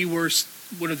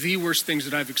one of the worst things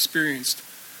that I've experienced.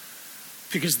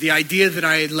 Because the idea that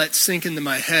I had let sink into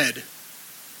my head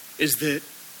is that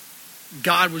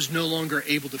God was no longer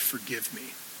able to forgive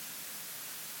me.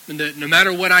 And that no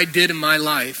matter what I did in my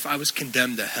life, I was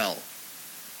condemned to hell.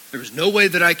 There was no way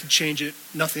that I could change it,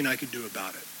 nothing I could do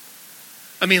about it.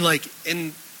 I mean,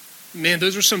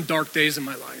 those were some dark days in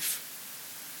my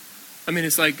life. I mean,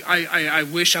 it's like, I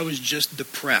wish I was just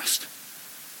depressed.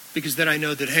 Because then I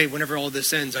know that, hey, whenever all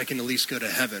this ends, I can at least go to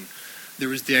heaven. There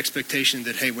was the expectation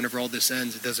that, hey, whenever all this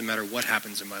ends, it doesn't matter what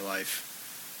happens in my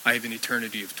life. I have an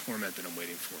eternity of torment that I'm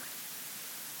waiting for.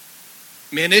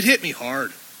 Man, it hit me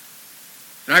hard.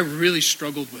 And I really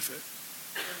struggled with it.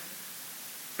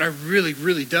 And I really,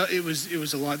 it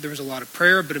was a lot. There was a lot of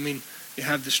prayer, but I mean, you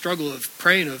have the struggle of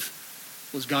praying of,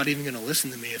 was God even going to listen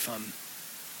to me if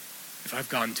I've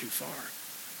gone too far?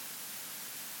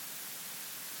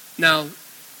 Now,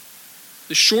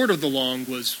 the short of the long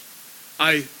was,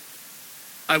 I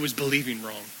was believing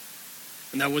wrong.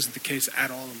 And that wasn't the case at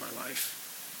all in my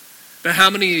life. But how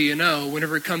many of you know,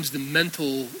 whenever it comes to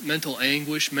mental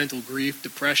anguish, mental grief,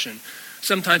 depression,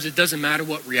 sometimes it doesn't matter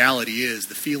what reality is.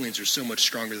 The feelings are so much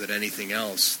stronger than anything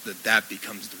else that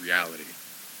becomes the reality.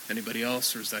 Anybody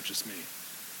else, or is that just me?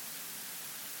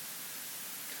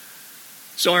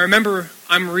 So I remember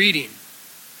I'm reading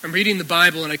the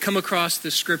Bible, and I come across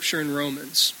this scripture in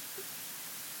Romans.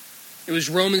 It was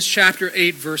Romans chapter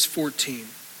 8, verse 14.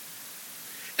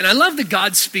 And I love that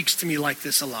God speaks to me like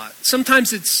this a lot.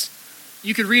 Sometimes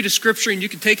you could read a scripture and you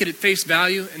can take it at face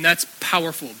value, and that's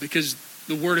powerful because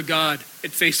the Word of God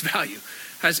at face value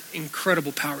has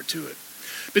incredible power to it.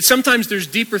 But sometimes there's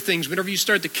deeper things. Whenever you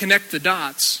start to connect the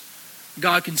dots,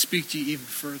 God can speak to you even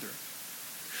further.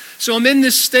 So I'm in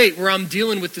this state where I'm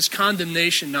dealing with this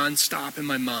condemnation nonstop in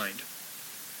my mind.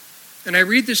 And I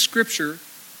read this scripture,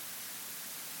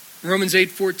 Romans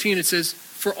 8:14, it says,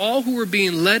 "For all who are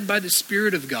being led by the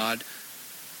Spirit of God,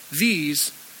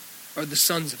 these are the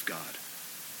sons of God."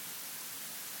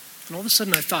 And all of a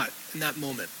sudden I thought in that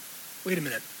moment, wait a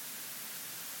minute.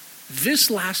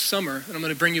 This last summer, and I'm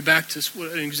going to bring you back to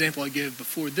an example I gave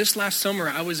before. This last summer,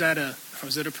 I was at a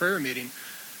prayer meeting,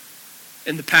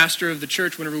 and the pastor of the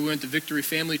church, whenever we went to Victory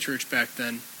Family Church back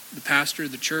then, the pastor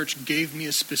of the church gave me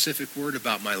a specific word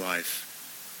about my life.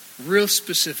 Real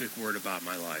specific word about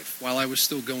my life while I was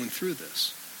still going through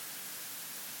this.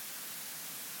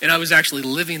 And I was actually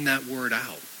living that word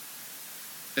out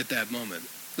at that moment.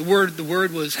 The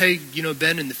word was, hey,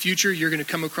 Ben, in the future, you're going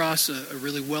to come across a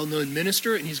really well-known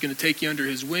minister, and he's going to take you under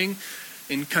his wing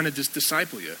and kind of just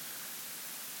disciple you.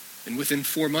 And within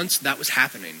 4 months, that was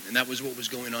happening, and that was what was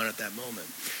going on at that moment.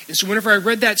 And so whenever I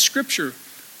read that scripture,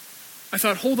 I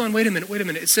thought, hold on, wait a minute.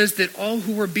 It says that all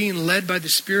who are being led by the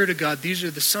Spirit of God, these are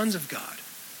the sons of God.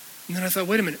 And then I thought,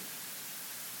 wait a minute.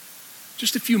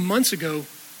 Just a few months ago,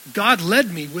 God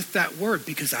led me with that word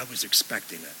because I was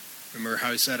expecting it. Remember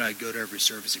how I said I'd go to every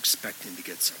service expecting to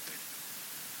get something.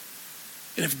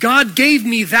 And if God gave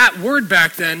me that word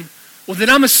back then, well, then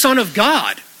I'm a son of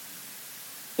God.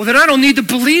 Well, then I don't need to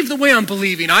believe the way I'm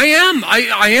believing. I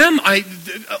am.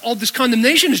 All this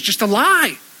condemnation is just a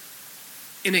lie.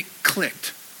 And it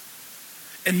clicked.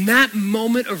 And that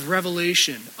moment of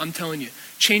revelation, I'm telling you,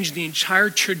 changed the entire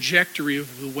trajectory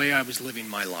of the way I was living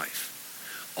my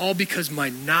life. All because my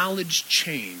knowledge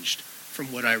changed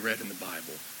from what I read in the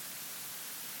Bible.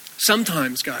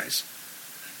 Sometimes, guys,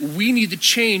 we need to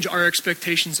change our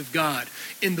expectations of God.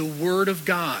 And the Word of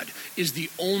God is the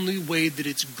only way that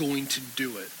it's going to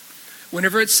do it.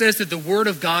 Whenever it says that the Word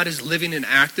of God is living and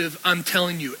active, I'm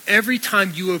telling you, every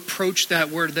time you approach that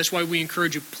Word, that's why we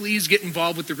encourage you, please get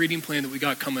involved with the reading plan that we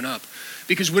got coming up.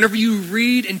 Because whenever you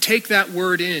read and take that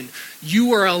Word in,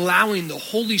 you are allowing the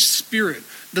Holy Spirit,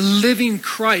 the living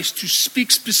Christ, to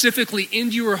speak specifically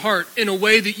into your heart in a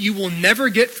way that you will never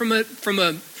get from a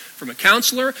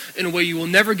counselor, in a way you will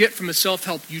never get from a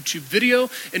self-help YouTube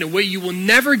video, in a way you will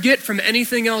never get from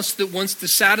anything else that wants to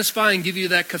satisfy and give you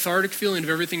that cathartic feeling of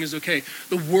everything is okay.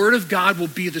 The Word of God will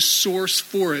be the source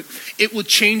for it. It will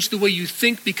change the way you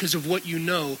think because of what you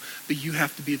know, but you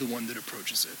have to be the one that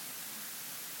approaches it.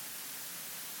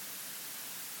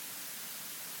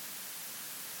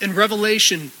 In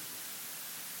Revelation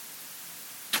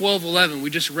 12:11,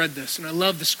 we just read this, and I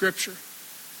love the scripture.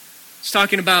 It's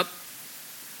talking about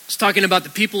It's talking about the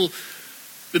people,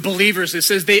 the believers. It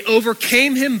says they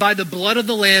overcame him by the blood of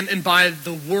the Lamb and by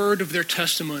the word of their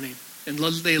testimony. And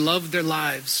they loved their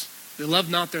lives. They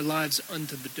loved not their lives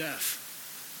unto the death.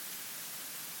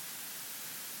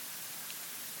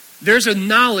 There's a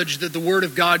knowledge that the Word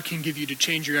of God can give you to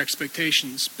change your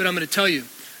expectations. But I'm going to tell you,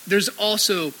 there's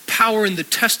also power in the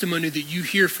testimony that you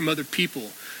hear from other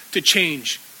people to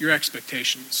change your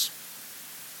expectations.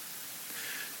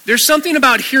 There's something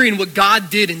about hearing what God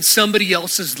did in somebody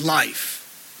else's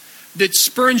life that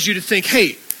spurns you to think, hey,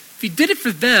 if he did it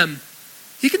for them,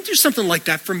 he can do something like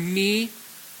that for me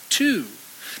too.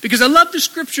 Because I love the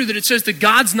scripture that it says that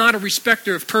God's not a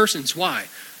respecter of persons. Why?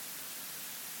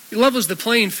 He levels the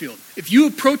playing field. If you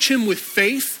approach him with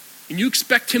faith and you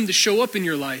expect him to show up in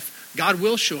your life, God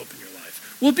will show up in your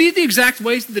life. Will it be the exact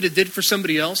way that it did for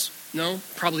somebody else? No,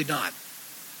 probably not.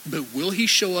 But will he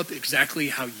show up exactly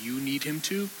how you need him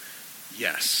to?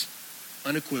 Yes.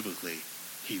 Unequivocally,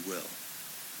 he will.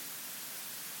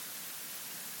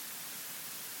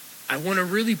 I want to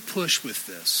really push with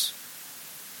this.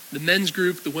 The men's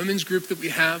group, the women's group that we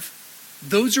have,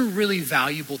 those are really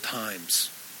valuable times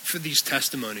for these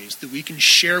testimonies that we can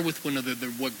share with one another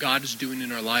what God is doing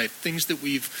in our life, things that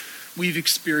we've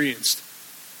experienced,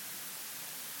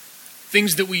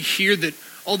 things that we hear that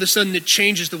all of a sudden it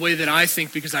changes the way that I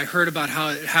think because I heard about how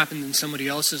it happened in somebody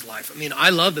else's life. I mean, I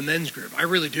love the men's group. I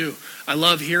really do. I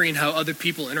love hearing how other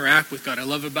people interact with God. I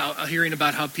love hearing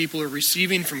about how people are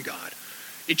receiving from God.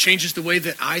 It changes the way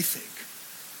that I think.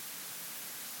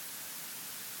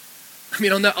 I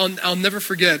mean, I'll never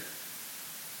forget,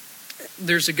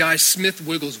 there's a guy, Smith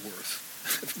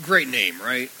Wigglesworth. Great name,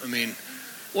 right? I mean,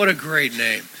 what a great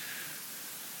name.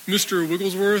 Mr.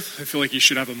 Wigglesworth, I feel like you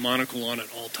should have a monocle on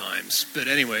at all times. But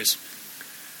anyways,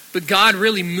 but God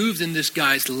really moved in this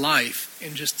guy's life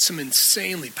in just some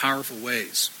insanely powerful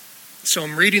ways. So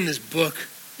I'm reading this book,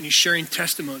 and he's sharing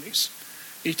testimonies.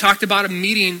 He talked about a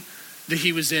meeting that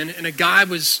he was in, and a guy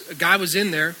was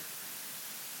in there,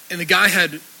 and the guy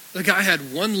had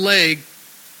one leg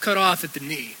cut off at the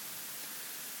knee.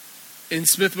 And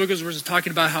Smith Wigglesworth was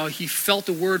talking about how he felt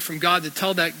a word from God to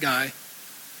tell that guy,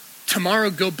 tomorrow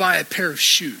go buy a pair of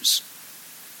shoes.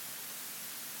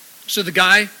 So the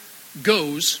guy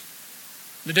goes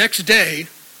the next day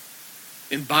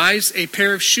and buys a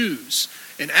pair of shoes.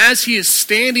 And as he is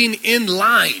standing in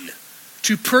line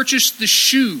to purchase the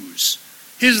shoes,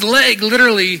 his leg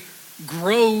literally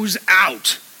grows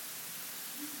out.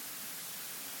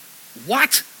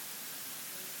 What?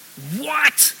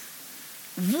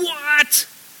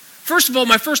 First of all,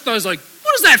 my first thought was like,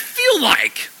 what does that feel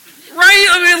like? Right?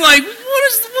 I mean, like,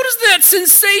 what is that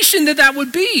sensation that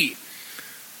would be?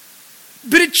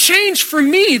 But it changed for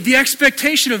me the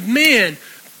expectation of, man,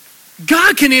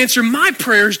 God can answer my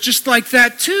prayers just like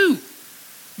that too.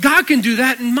 God can do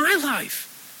that in my life.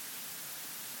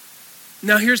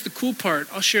 Now here's the cool part.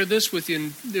 I'll share this with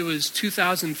you. It was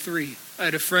 2003. I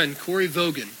had a friend, Corey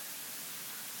Vogan.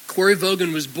 Corey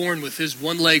Vogan was born with his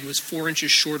one leg was 4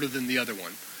 inches shorter than the other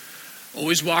one.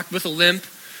 Always walked with a limp.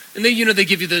 And they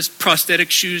give you those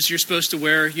prosthetic shoes you're supposed to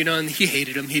wear, and he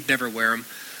hated them. He'd never wear them.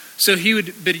 So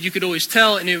but you could always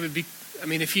tell, and it would be,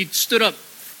 if he stood up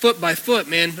foot by foot,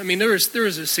 man, there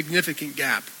was a significant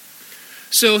gap.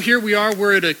 So here we are,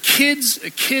 we're at a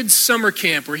kids summer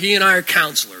camp where he and I are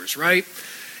counselors, right?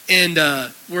 And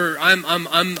I'm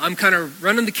kind of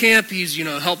running the camp. He's,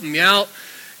 helping me out.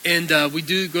 And we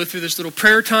do go through this little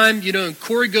prayer time, and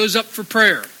Corey goes up for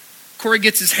prayer. Corey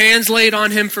gets his hands laid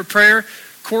on him for prayer.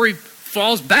 Corey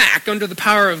falls back under the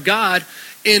power of God.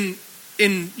 And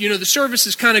the service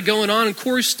is kind of going on, and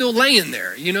Corey's still laying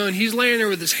there, and he's laying there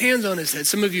with his hands on his head.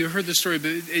 Some of you have heard this story,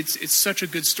 but it's such a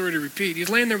good story to repeat. He's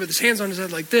laying there with his hands on his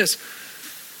head like this.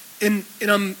 And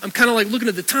I'm kind of like looking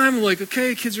at the time. I'm like,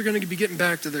 okay, kids are going to be getting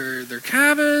back to their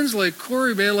cabins. Like,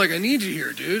 Corey, man, like, I need you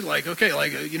here, dude. Like, okay,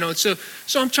 like, so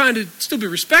I'm trying to still be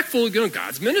respectful.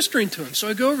 God's ministering to him. So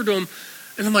I go over to him,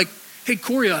 and I'm like, hey,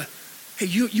 Corey, hey,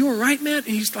 you all right, man? And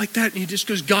he's like that, and he just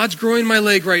goes, God's growing my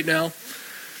leg right now.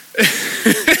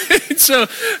 and so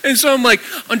I'm like,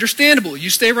 understandable. You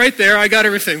stay right there. I got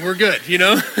everything. We're good,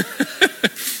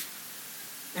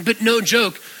 But no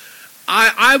joke.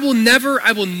 I will never,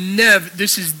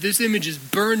 this image is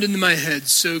burned into my head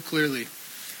so clearly.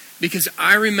 Because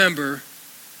I remember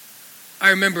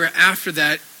after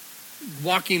that,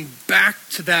 walking back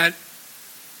to that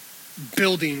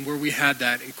building where we had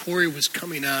that, and Corey was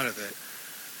coming out of it.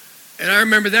 And I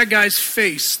remember that guy's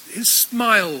face, his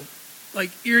smile, like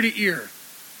ear to ear.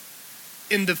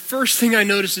 And the first thing I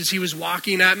noticed as he was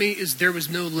walking at me is there was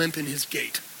no limp in his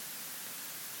gait.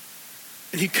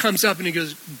 And he comes up and he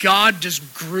goes, God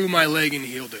just grew my leg and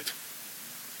healed it.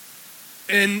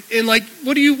 And like,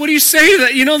 what do you say to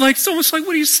that? You know, like, it's almost like,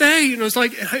 what do you say? You know, it's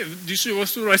like, hey, do you see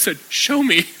what I said? Show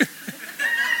me.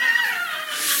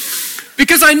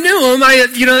 Because I knew him,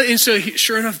 and so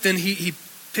sure enough, then he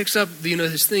picks up,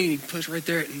 his thing, and he puts right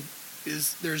there, and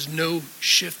there's no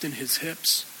shift in his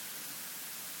hips.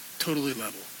 Totally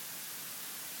level.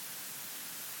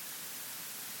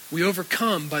 We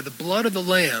overcome by the blood of the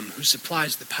Lamb who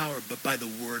supplies the power, but by the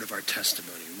word of our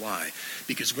testimony. Why?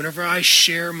 Because whenever I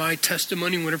share my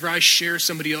testimony, whenever I share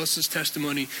somebody else's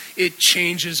testimony, it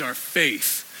changes our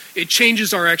faith. It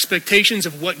changes our expectations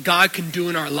of what God can do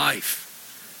in our life.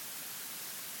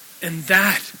 And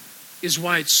that is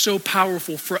why it's so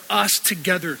powerful for us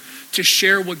together to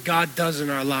share what God does in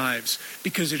our lives,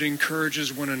 because it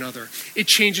encourages one another. It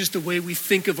changes the way we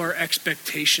think of our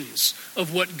expectations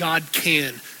of what God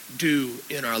can do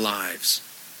in our lives.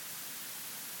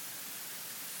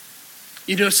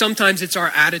 You know, sometimes it's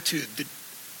our attitude that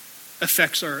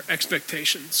affects our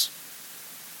expectations.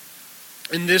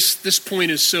 And this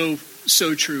point is so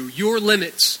true. Your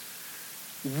limits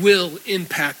will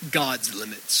impact God's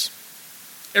limits.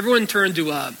 Everyone turn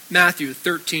to Matthew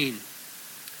 13.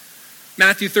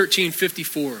 Matthew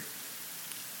 13:54.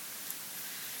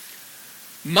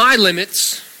 My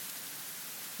limits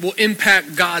will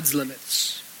impact God's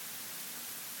limits.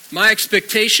 My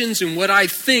expectations and what I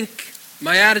think,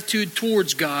 my attitude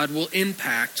towards God will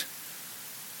impact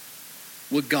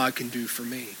what God can do for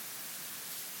me.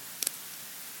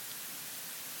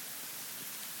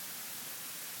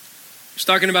 He's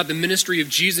talking about the ministry of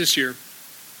Jesus here.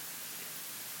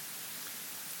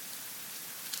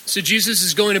 So Jesus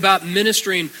is going about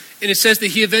ministering, and it says that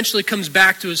he eventually comes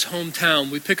back to his hometown.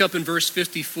 We pick up in verse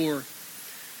 54. It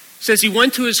says he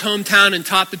went to his hometown and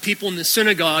taught the people in the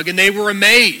synagogue, and they were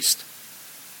amazed.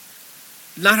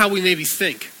 Not how we maybe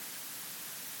think.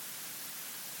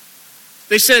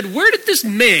 They said, where did this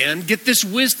man get this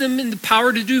wisdom and the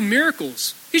power to do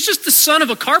miracles? He's just the son of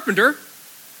a carpenter.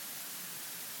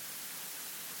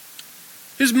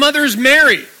 His mother is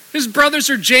Mary. His brothers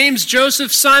are James,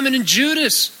 Joseph, Simon, and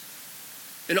Judas.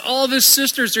 And all of his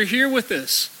sisters are here with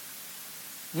us.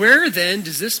 Where then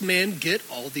does this man get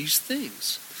all these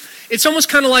things? It's almost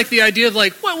kind of like the idea of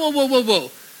like,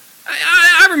 whoa.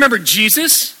 I remember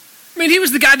Jesus. I mean, he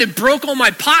was the guy that broke all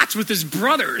my pots with his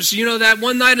brothers, that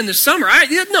one night in the summer. I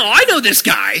know this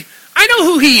guy. I know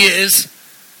who he is.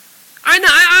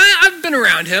 I've been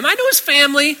around him. I know his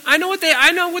family. I know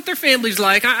what their family's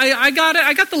like. I got it.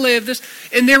 I got the lay of this.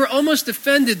 And they were almost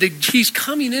offended that he's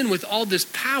coming in with all this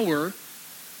power,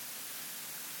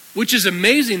 which is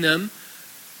amazing them.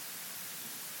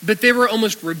 But they were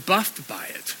almost rebuffed by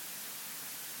it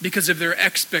because of their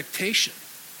expectation.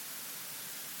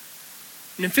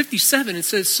 And in 57 it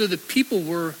says, so the people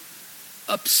were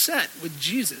upset with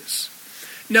Jesus.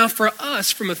 Now for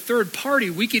us, from a third party,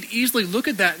 we could easily look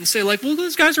at that and say like, well,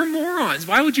 those guys are morons.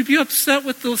 Why would you be upset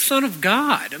with the Son of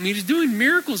God? I mean, he's doing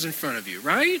miracles in front of you,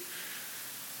 right?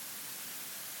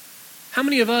 How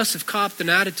many of us have copped an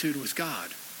attitude with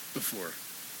God before?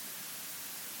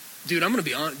 Dude, I'm going to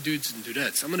be honest, dudes and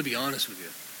dudettes, I'm going to be honest with you.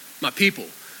 My people,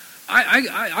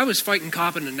 I was fighting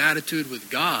copping an attitude with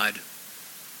God,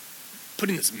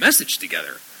 putting this message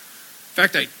together. In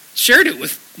fact, I shared it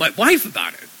with my wife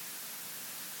about it.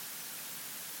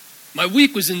 My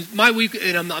week,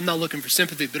 and I'm not looking for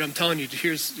sympathy, but I'm telling you,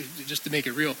 here's just to make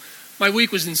it real. My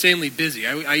week was insanely busy.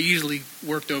 I easily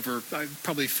worked over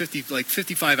probably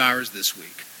 55 hours this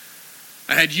week.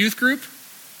 I had youth group,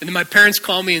 and then my parents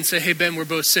call me and say, "Hey Ben, we're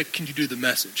both sick. Can you do the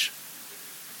message?"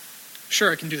 Sure,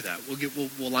 I can do that.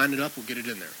 We'll line it up. We'll get it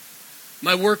in there.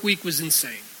 My work week was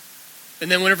insane,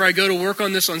 and then whenever I go to work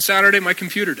on this on Saturday, my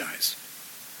computer dies.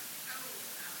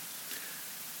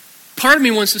 Part of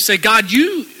me wants to say, God,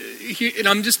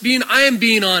 and I am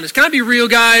being honest. Can I be real,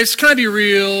 guys? Can I be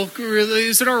real?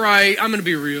 Is it all right? I'm going to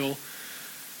be real.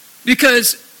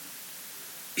 Because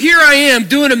here I am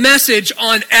doing a message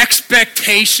on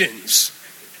expectations,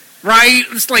 right?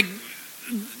 It's like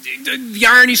the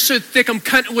irony's so thick, I'm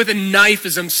cutting with a knife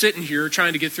as I'm sitting here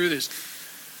trying to get through this.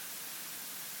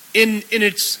 And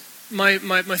it's my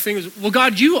thing is, well,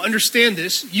 God, you understand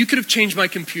this. You could have changed my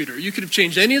computer. You could have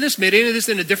changed any of this, made any of this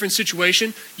in a different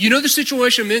situation. You know the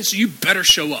situation I'm in, so you better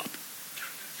show up.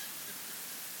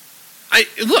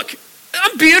 Look,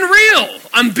 I'm being real.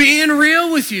 I'm being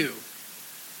real with you.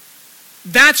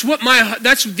 That's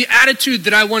the attitude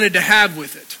that I wanted to have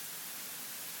with it.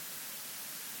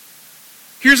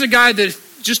 Here's a guy that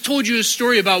just told you a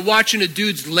story about watching a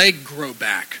dude's leg grow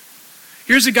back.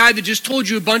 Here's a guy that just told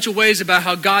you a bunch of ways about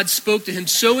how God spoke to him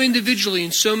so individually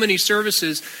in so many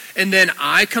services, and then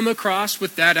I come across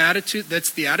with that attitude.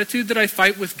 That's the attitude that I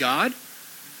fight with God.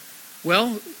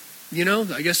 Well,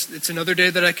 I guess it's another day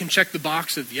that I can check the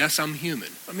box of, yes, I'm human.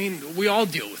 I mean, we all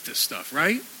deal with this stuff,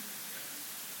 right?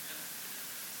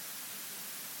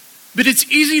 But it's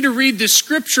easy to read this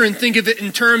scripture and think of it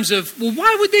in terms of, well,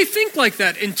 why would they think like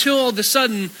that? Until all of a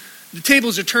sudden the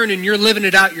tables are turned and you're living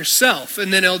it out yourself.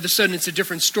 And then all of a sudden it's a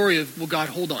different story of, well, God,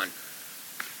 hold on.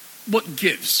 What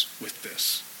gives with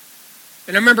this?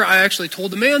 And I remember I actually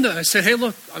told Amanda, I said, hey,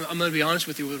 look, I'm going to be honest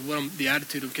with you with the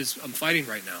attitude because I'm fighting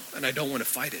right now. And I don't want to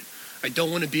fight it. I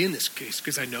don't want to be in this case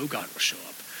because I know God will show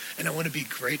up. And I want to be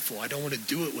grateful. I don't want to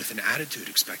do it with an attitude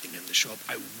expecting him to show up.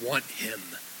 I want him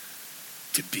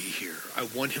to be here. I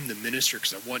want him to minister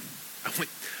because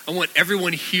I want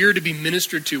everyone here to be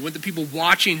ministered to. I want the people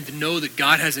watching to know that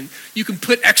God you can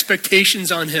put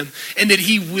expectations on him and that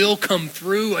he will come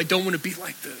through. I don't want to be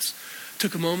like this.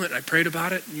 Took a moment, I prayed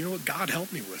about it, and you know what? God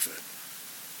helped me with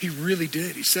it. He really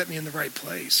did. He set me in the right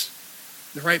place,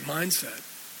 the right mindset.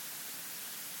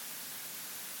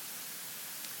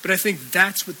 But I think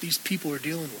that's what these people are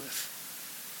dealing with.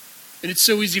 And it's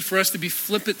so easy for us to be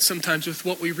flippant sometimes with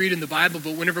what we read in the Bible,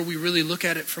 but whenever we really look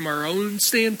at it from our own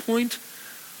standpoint,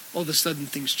 all of a sudden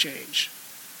things change.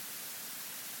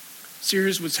 So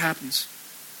here's what happens.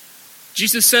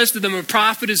 Jesus says to them, a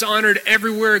prophet is honored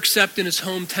everywhere except in his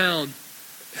hometown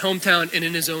and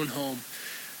in his own home.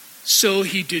 So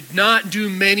he did not do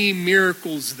many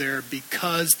miracles there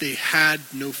because they had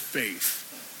no faith.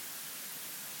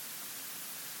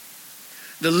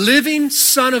 The living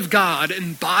Son of God,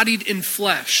 embodied in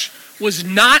flesh, was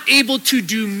not able to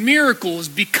do miracles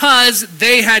because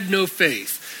they had no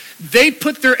faith. They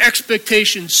put their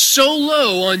expectations so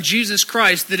low on Jesus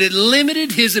Christ that it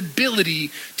limited his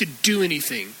ability to do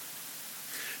anything.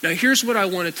 Now here's what I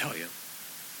want to tell you.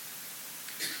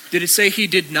 Did it say he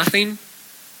did nothing?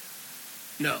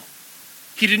 No.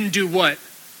 He didn't do what?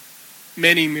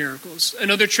 Many miracles.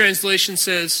 Another translation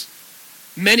says,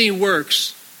 many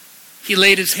works. He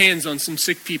laid his hands on some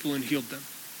sick people and healed them.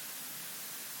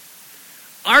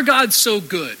 Our God's so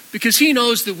good because he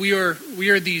knows that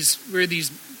we're these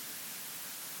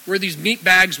meat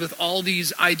bags with all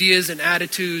these ideas and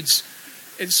attitudes.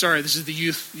 And sorry, this is the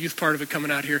youth part of it coming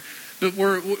out here. But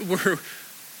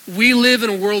we live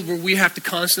in a world where we have to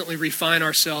constantly refine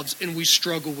ourselves and we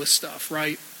struggle with stuff,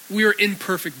 right? We are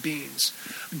imperfect beings.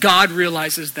 God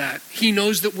realizes that. He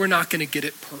knows that we're not going to get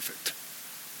it perfect.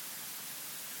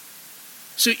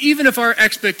 So even if our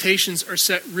expectations are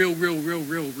set real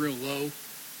low,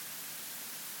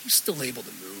 he's still able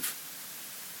to move.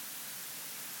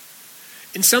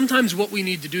 And sometimes what we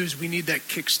need to do is we need that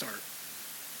kickstart.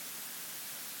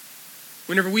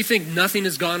 Whenever we think nothing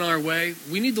has gone our way,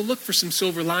 we need to look for some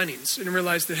silver linings and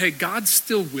realize that, hey, God's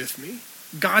still with me.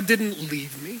 God didn't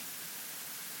leave me.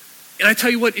 And I tell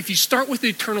you what, if you start with the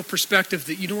eternal perspective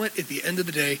that, you know what, at the end of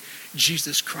the day,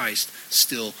 Jesus Christ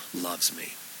still loves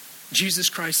me. Jesus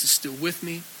Christ is still with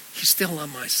me. He's still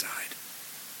on my side.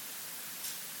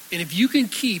 And if you can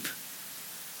keep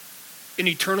an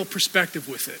eternal perspective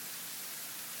with it,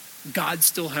 God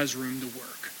still has room to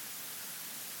work.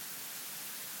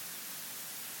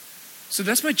 So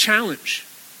that's my challenge.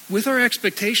 With our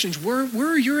expectations, where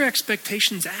are your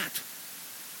expectations at?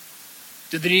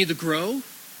 Do they need to grow?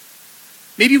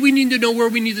 Maybe we need to know where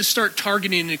we need to start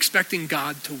targeting and expecting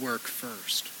God to work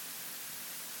first.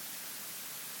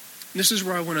 And this is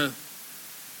where I want to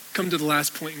come to the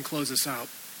last point and close this out.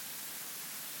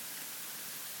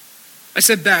 I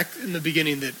said back in the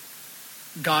beginning that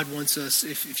God wants us,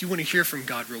 if you want to hear from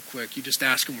God real quick, you just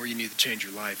ask him where you need to change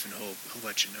your life and he'll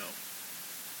let you know.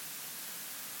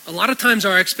 A lot of times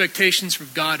our expectations from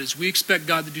God is we expect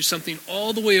God to do something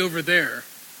all the way over there,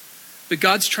 but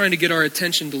God's trying to get our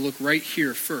attention to look right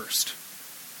here first.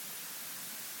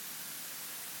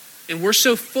 And we're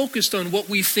so focused on what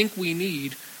we think we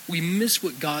need, we miss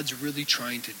what God's really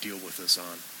trying to deal with us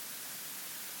on.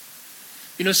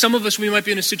 You know, some of us, we might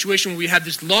be in a situation where we have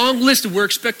this long list of we're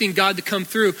expecting God to come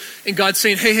through, and God's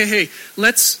saying, hey,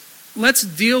 let's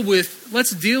deal with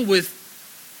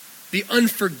the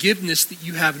unforgiveness that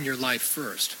you have in your life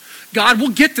first. God, we'll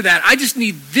get to that. I just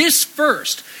need this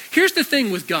first. Here's the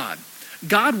thing with God.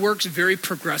 God works very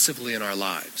progressively in our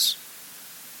lives.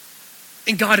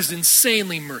 And God is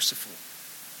insanely merciful.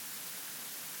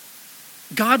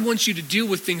 God wants you to deal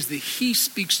with things that he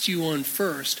speaks to you on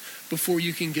first before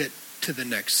you can get to the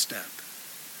next step.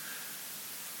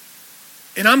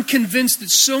 And I'm convinced that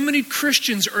so many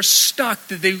Christians are stuck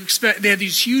that they have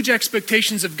these huge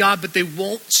expectations of God, but they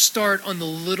won't start on the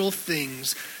little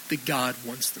things that God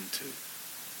wants them to.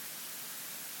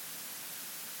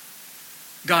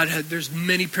 There's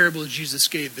many parables Jesus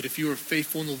gave that if you are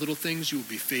faithful in the little things, you will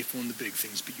be faithful in the big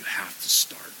things, but you have to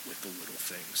start with the little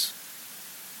things.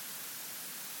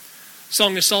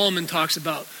 Song of Solomon talks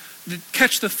about,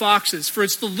 catch the foxes, for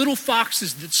it's the little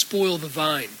foxes that spoil the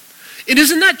vine. And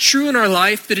isn't that true in our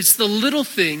life, that it's the little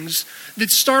things that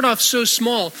start off so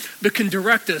small but can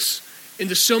direct us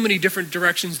into so many different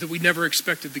directions that we never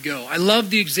expected to go? I love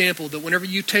the example that whenever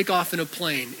you take off in a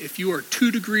plane, if you are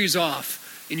 2 degrees off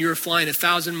and you're flying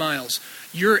 1,000 miles,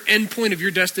 your end point of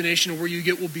your destination, where you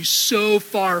get, will be so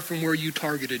far from where you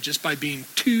targeted just by being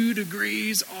 2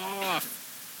 degrees off.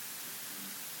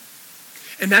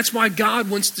 And that's why God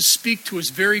wants to speak to us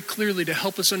very clearly to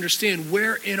help us understand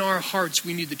where in our hearts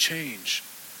we need to change.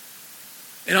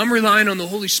 And I'm relying on the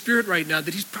Holy Spirit right now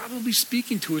that he's probably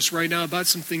speaking to us right now about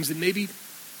some things that maybe,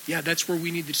 that's where we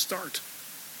need to start.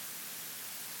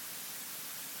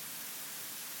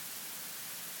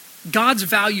 God's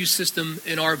value system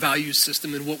and our value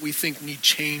system and what we think need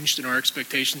changed in our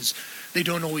expectations, they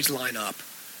don't always line up.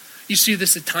 You see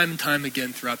this time and time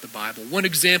again throughout the Bible. One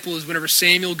example is whenever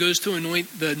Samuel goes to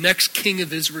anoint the next king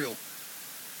of Israel.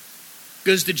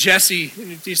 Goes to Jesse,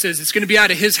 and he says, it's going to be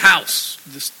out of his house.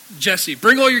 Jesse,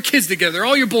 bring all your kids together,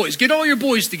 all your boys. Get all your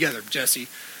boys together, Jesse.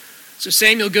 So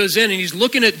Samuel goes in, and he's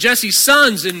looking at Jesse's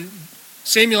sons, and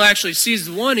Samuel actually sees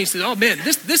the one. He says, oh man,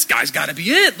 this guy's got to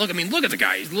be it. Look at the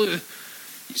guy.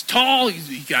 He's tall.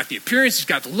 He's got the appearance. He's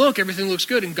got the look. Everything looks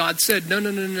good. And God said,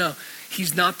 no.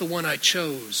 He's not the one I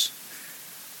chose.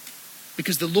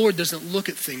 Because the Lord doesn't look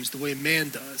at things the way man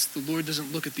does. The Lord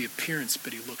doesn't look at the appearance,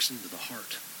 but he looks into the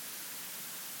heart.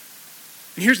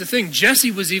 And here's the thing. Jesse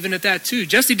was even at that too.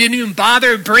 Jesse didn't even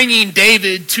bother bringing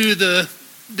David to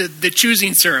the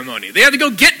choosing ceremony. They had to go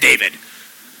get David.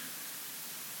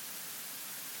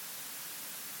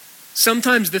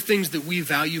 Sometimes the things that we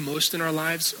value most in our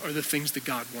lives are the things that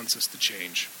God wants us to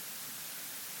change.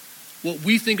 What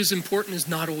we think is important is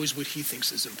not always what he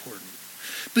thinks is important.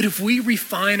 But if we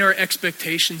refine our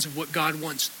expectations of what God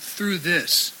wants through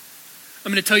this,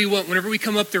 I'm going to tell you what, whenever we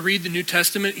come up to read the New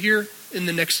Testament here in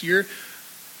the next year,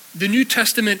 the New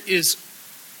Testament is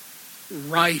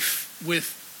rife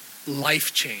with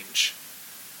life change.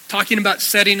 Talking about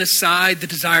setting aside the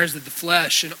desires of the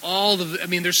flesh and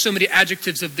there's so many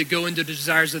adjectives that go into the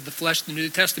desires of the flesh the New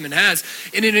Testament has.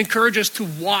 And it encourages us to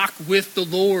walk with the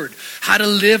Lord, how to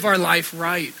live our life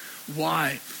right.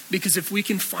 Why? Because if we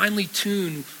can finally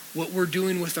tune what we're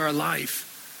doing with our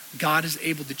life, God is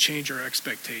able to change our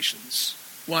expectations.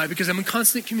 Why? Because I'm in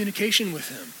constant communication with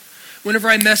him. Whenever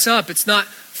I mess up, it's not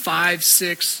 5,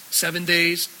 6, 7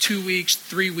 days, 2 weeks,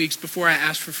 3 weeks before I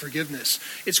ask for forgiveness.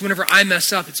 It's whenever I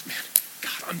mess up, it's,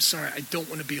 God, I'm sorry, I don't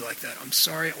want to be like that. I'm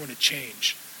sorry, I want to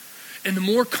change. And the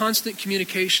more constant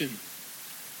communication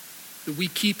that we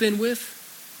keep in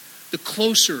with, the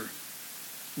closer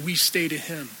we stay to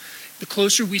him. The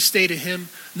closer we stay to him,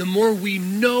 the more we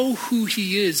know who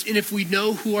he is. And if we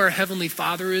know who our Heavenly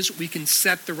Father is, we can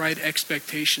set the right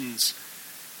expectations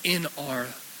in our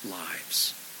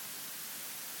lives.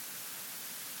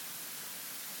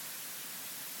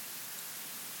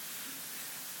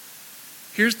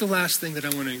 Here's the last thing that I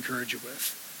want to encourage you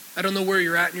with. I don't know where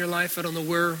you're at in your life. I don't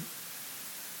know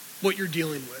what you're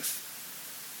dealing with.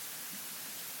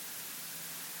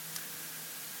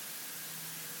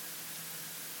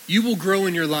 You will grow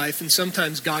in your life, and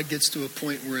sometimes God gets to a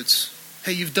point where it's,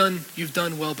 hey, you've done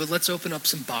well, but let's open up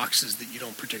some boxes that you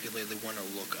don't particularly want to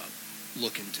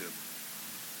look into.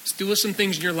 Let's do some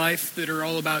things in your life that are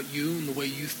all about you and the way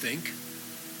you think.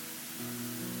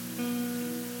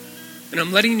 And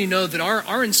I'm letting you know that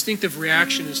our instinctive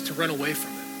reaction is to run away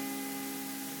from it.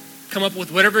 Come up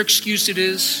with whatever excuse it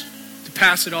is to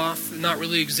pass it off and not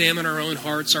really examine our own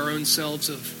hearts, our own selves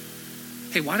of,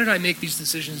 hey, why did I make these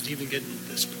decisions to even get into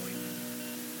this point?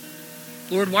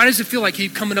 Lord, why does it feel like I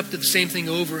keep coming up to the same thing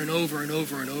over and over and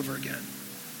over and over again?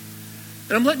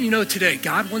 And I'm letting you know today,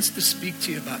 God wants to speak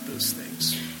to you about those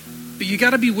things. But you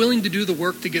got to be willing to do the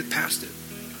work to get past it.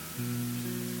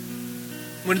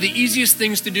 One of the easiest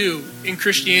things to do in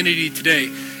Christianity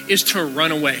today is to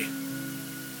run away.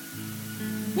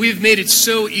 We have made it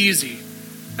so easy.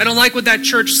 I don't like what that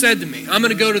church said to me. I'm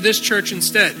going to go to this church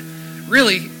instead.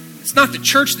 Really, it's not the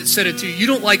church that said it to you. You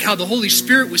don't like how the Holy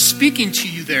Spirit was speaking to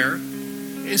you there.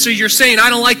 And so you're saying,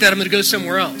 I don't like that, I'm going to go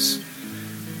somewhere else.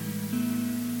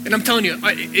 And I'm telling you,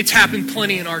 it's happened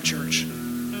plenty in our church.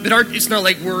 But it's not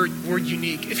like we're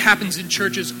unique. It happens in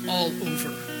churches all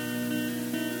over.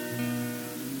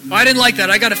 Oh, I didn't like that.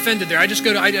 I got offended there. I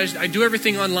do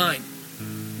everything online.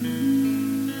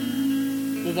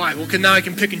 Well, Well, why? Well, now I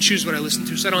can pick and choose what I listen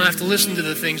to, so I don't have to listen to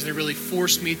the things that really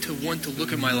force me to want to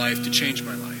look at my life, to change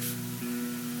my life.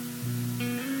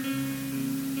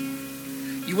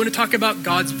 You want to talk about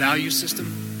God's value system?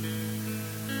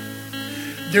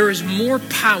 There is more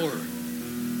power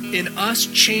in us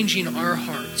changing our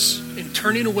hearts and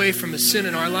turning away from a sin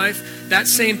in our life. That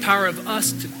same power of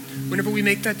us to, whenever we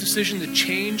make that decision to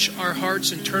change our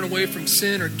hearts and turn away from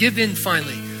sin or give in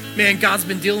finally. Man, God's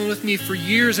been dealing with me for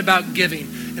years about giving,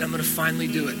 and I'm going to finally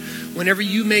do it. Whenever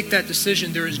you make that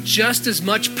decision, there is just as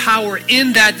much power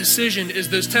in that decision as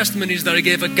those testimonies that I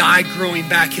gave a guy growing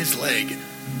back his leg.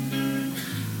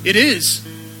 It is.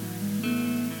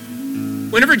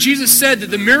 Whenever Jesus said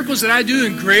that the miracles that I do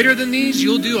and greater than these,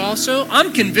 you'll do also,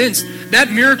 I'm convinced that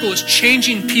miracle is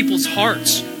changing people's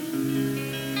hearts.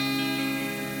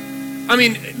 I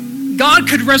mean, God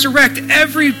could resurrect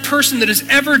every person that has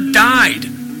ever died.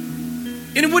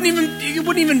 And he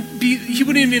wouldn't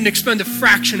even expend a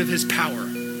fraction of his power.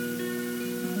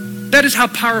 That is how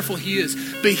powerful he is.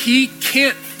 But he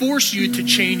can't force you to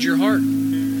change your heart.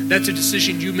 That's a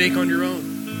decision you make on your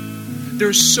own.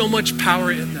 There's so much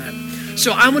power in that.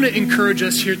 So I want to encourage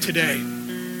us here today.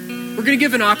 We're going to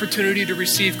give an opportunity to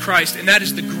receive Christ, and that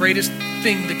is the greatest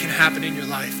thing that can happen in your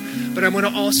life. But I want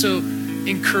to also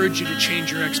encourage you to change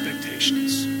your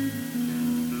expectations.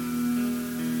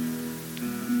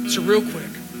 So real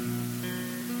quick,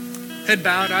 head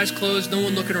bowed, eyes closed, no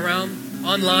one looking around.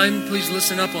 Online, please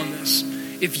listen up on this.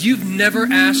 If you've never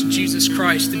asked Jesus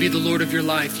Christ to be the Lord of your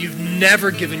life, you've never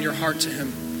given your heart to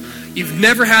him, you've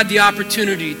never had the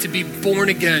opportunity to be born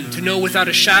again, to know without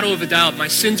a shadow of a doubt, my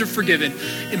sins are forgiven,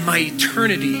 and my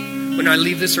eternity when I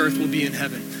leave this earth will be in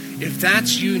heaven. If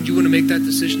that's you and you want to make that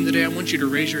decision today, I want you to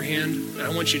raise your hand, and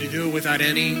I want you to do it without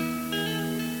any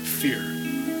fear.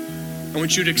 I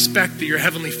want you to expect that your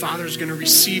Heavenly Father is going to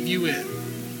receive you in.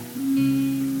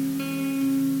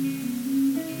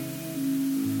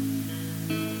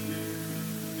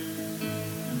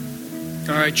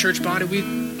 All right, church body,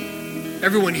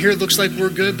 everyone here looks like we're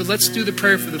good, but let's do the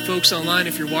prayer for the folks online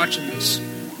if you're watching this.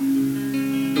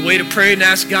 The way to pray and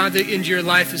ask God to into your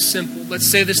life is simple. Let's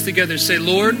say this together. Say,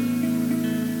 Lord,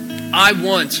 I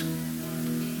want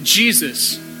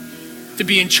Jesus to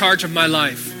be in charge of my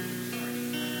life.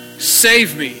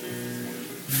 Save me.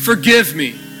 Forgive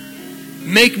me.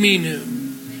 Make me new.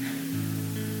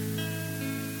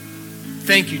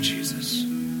 Thank you, Jesus.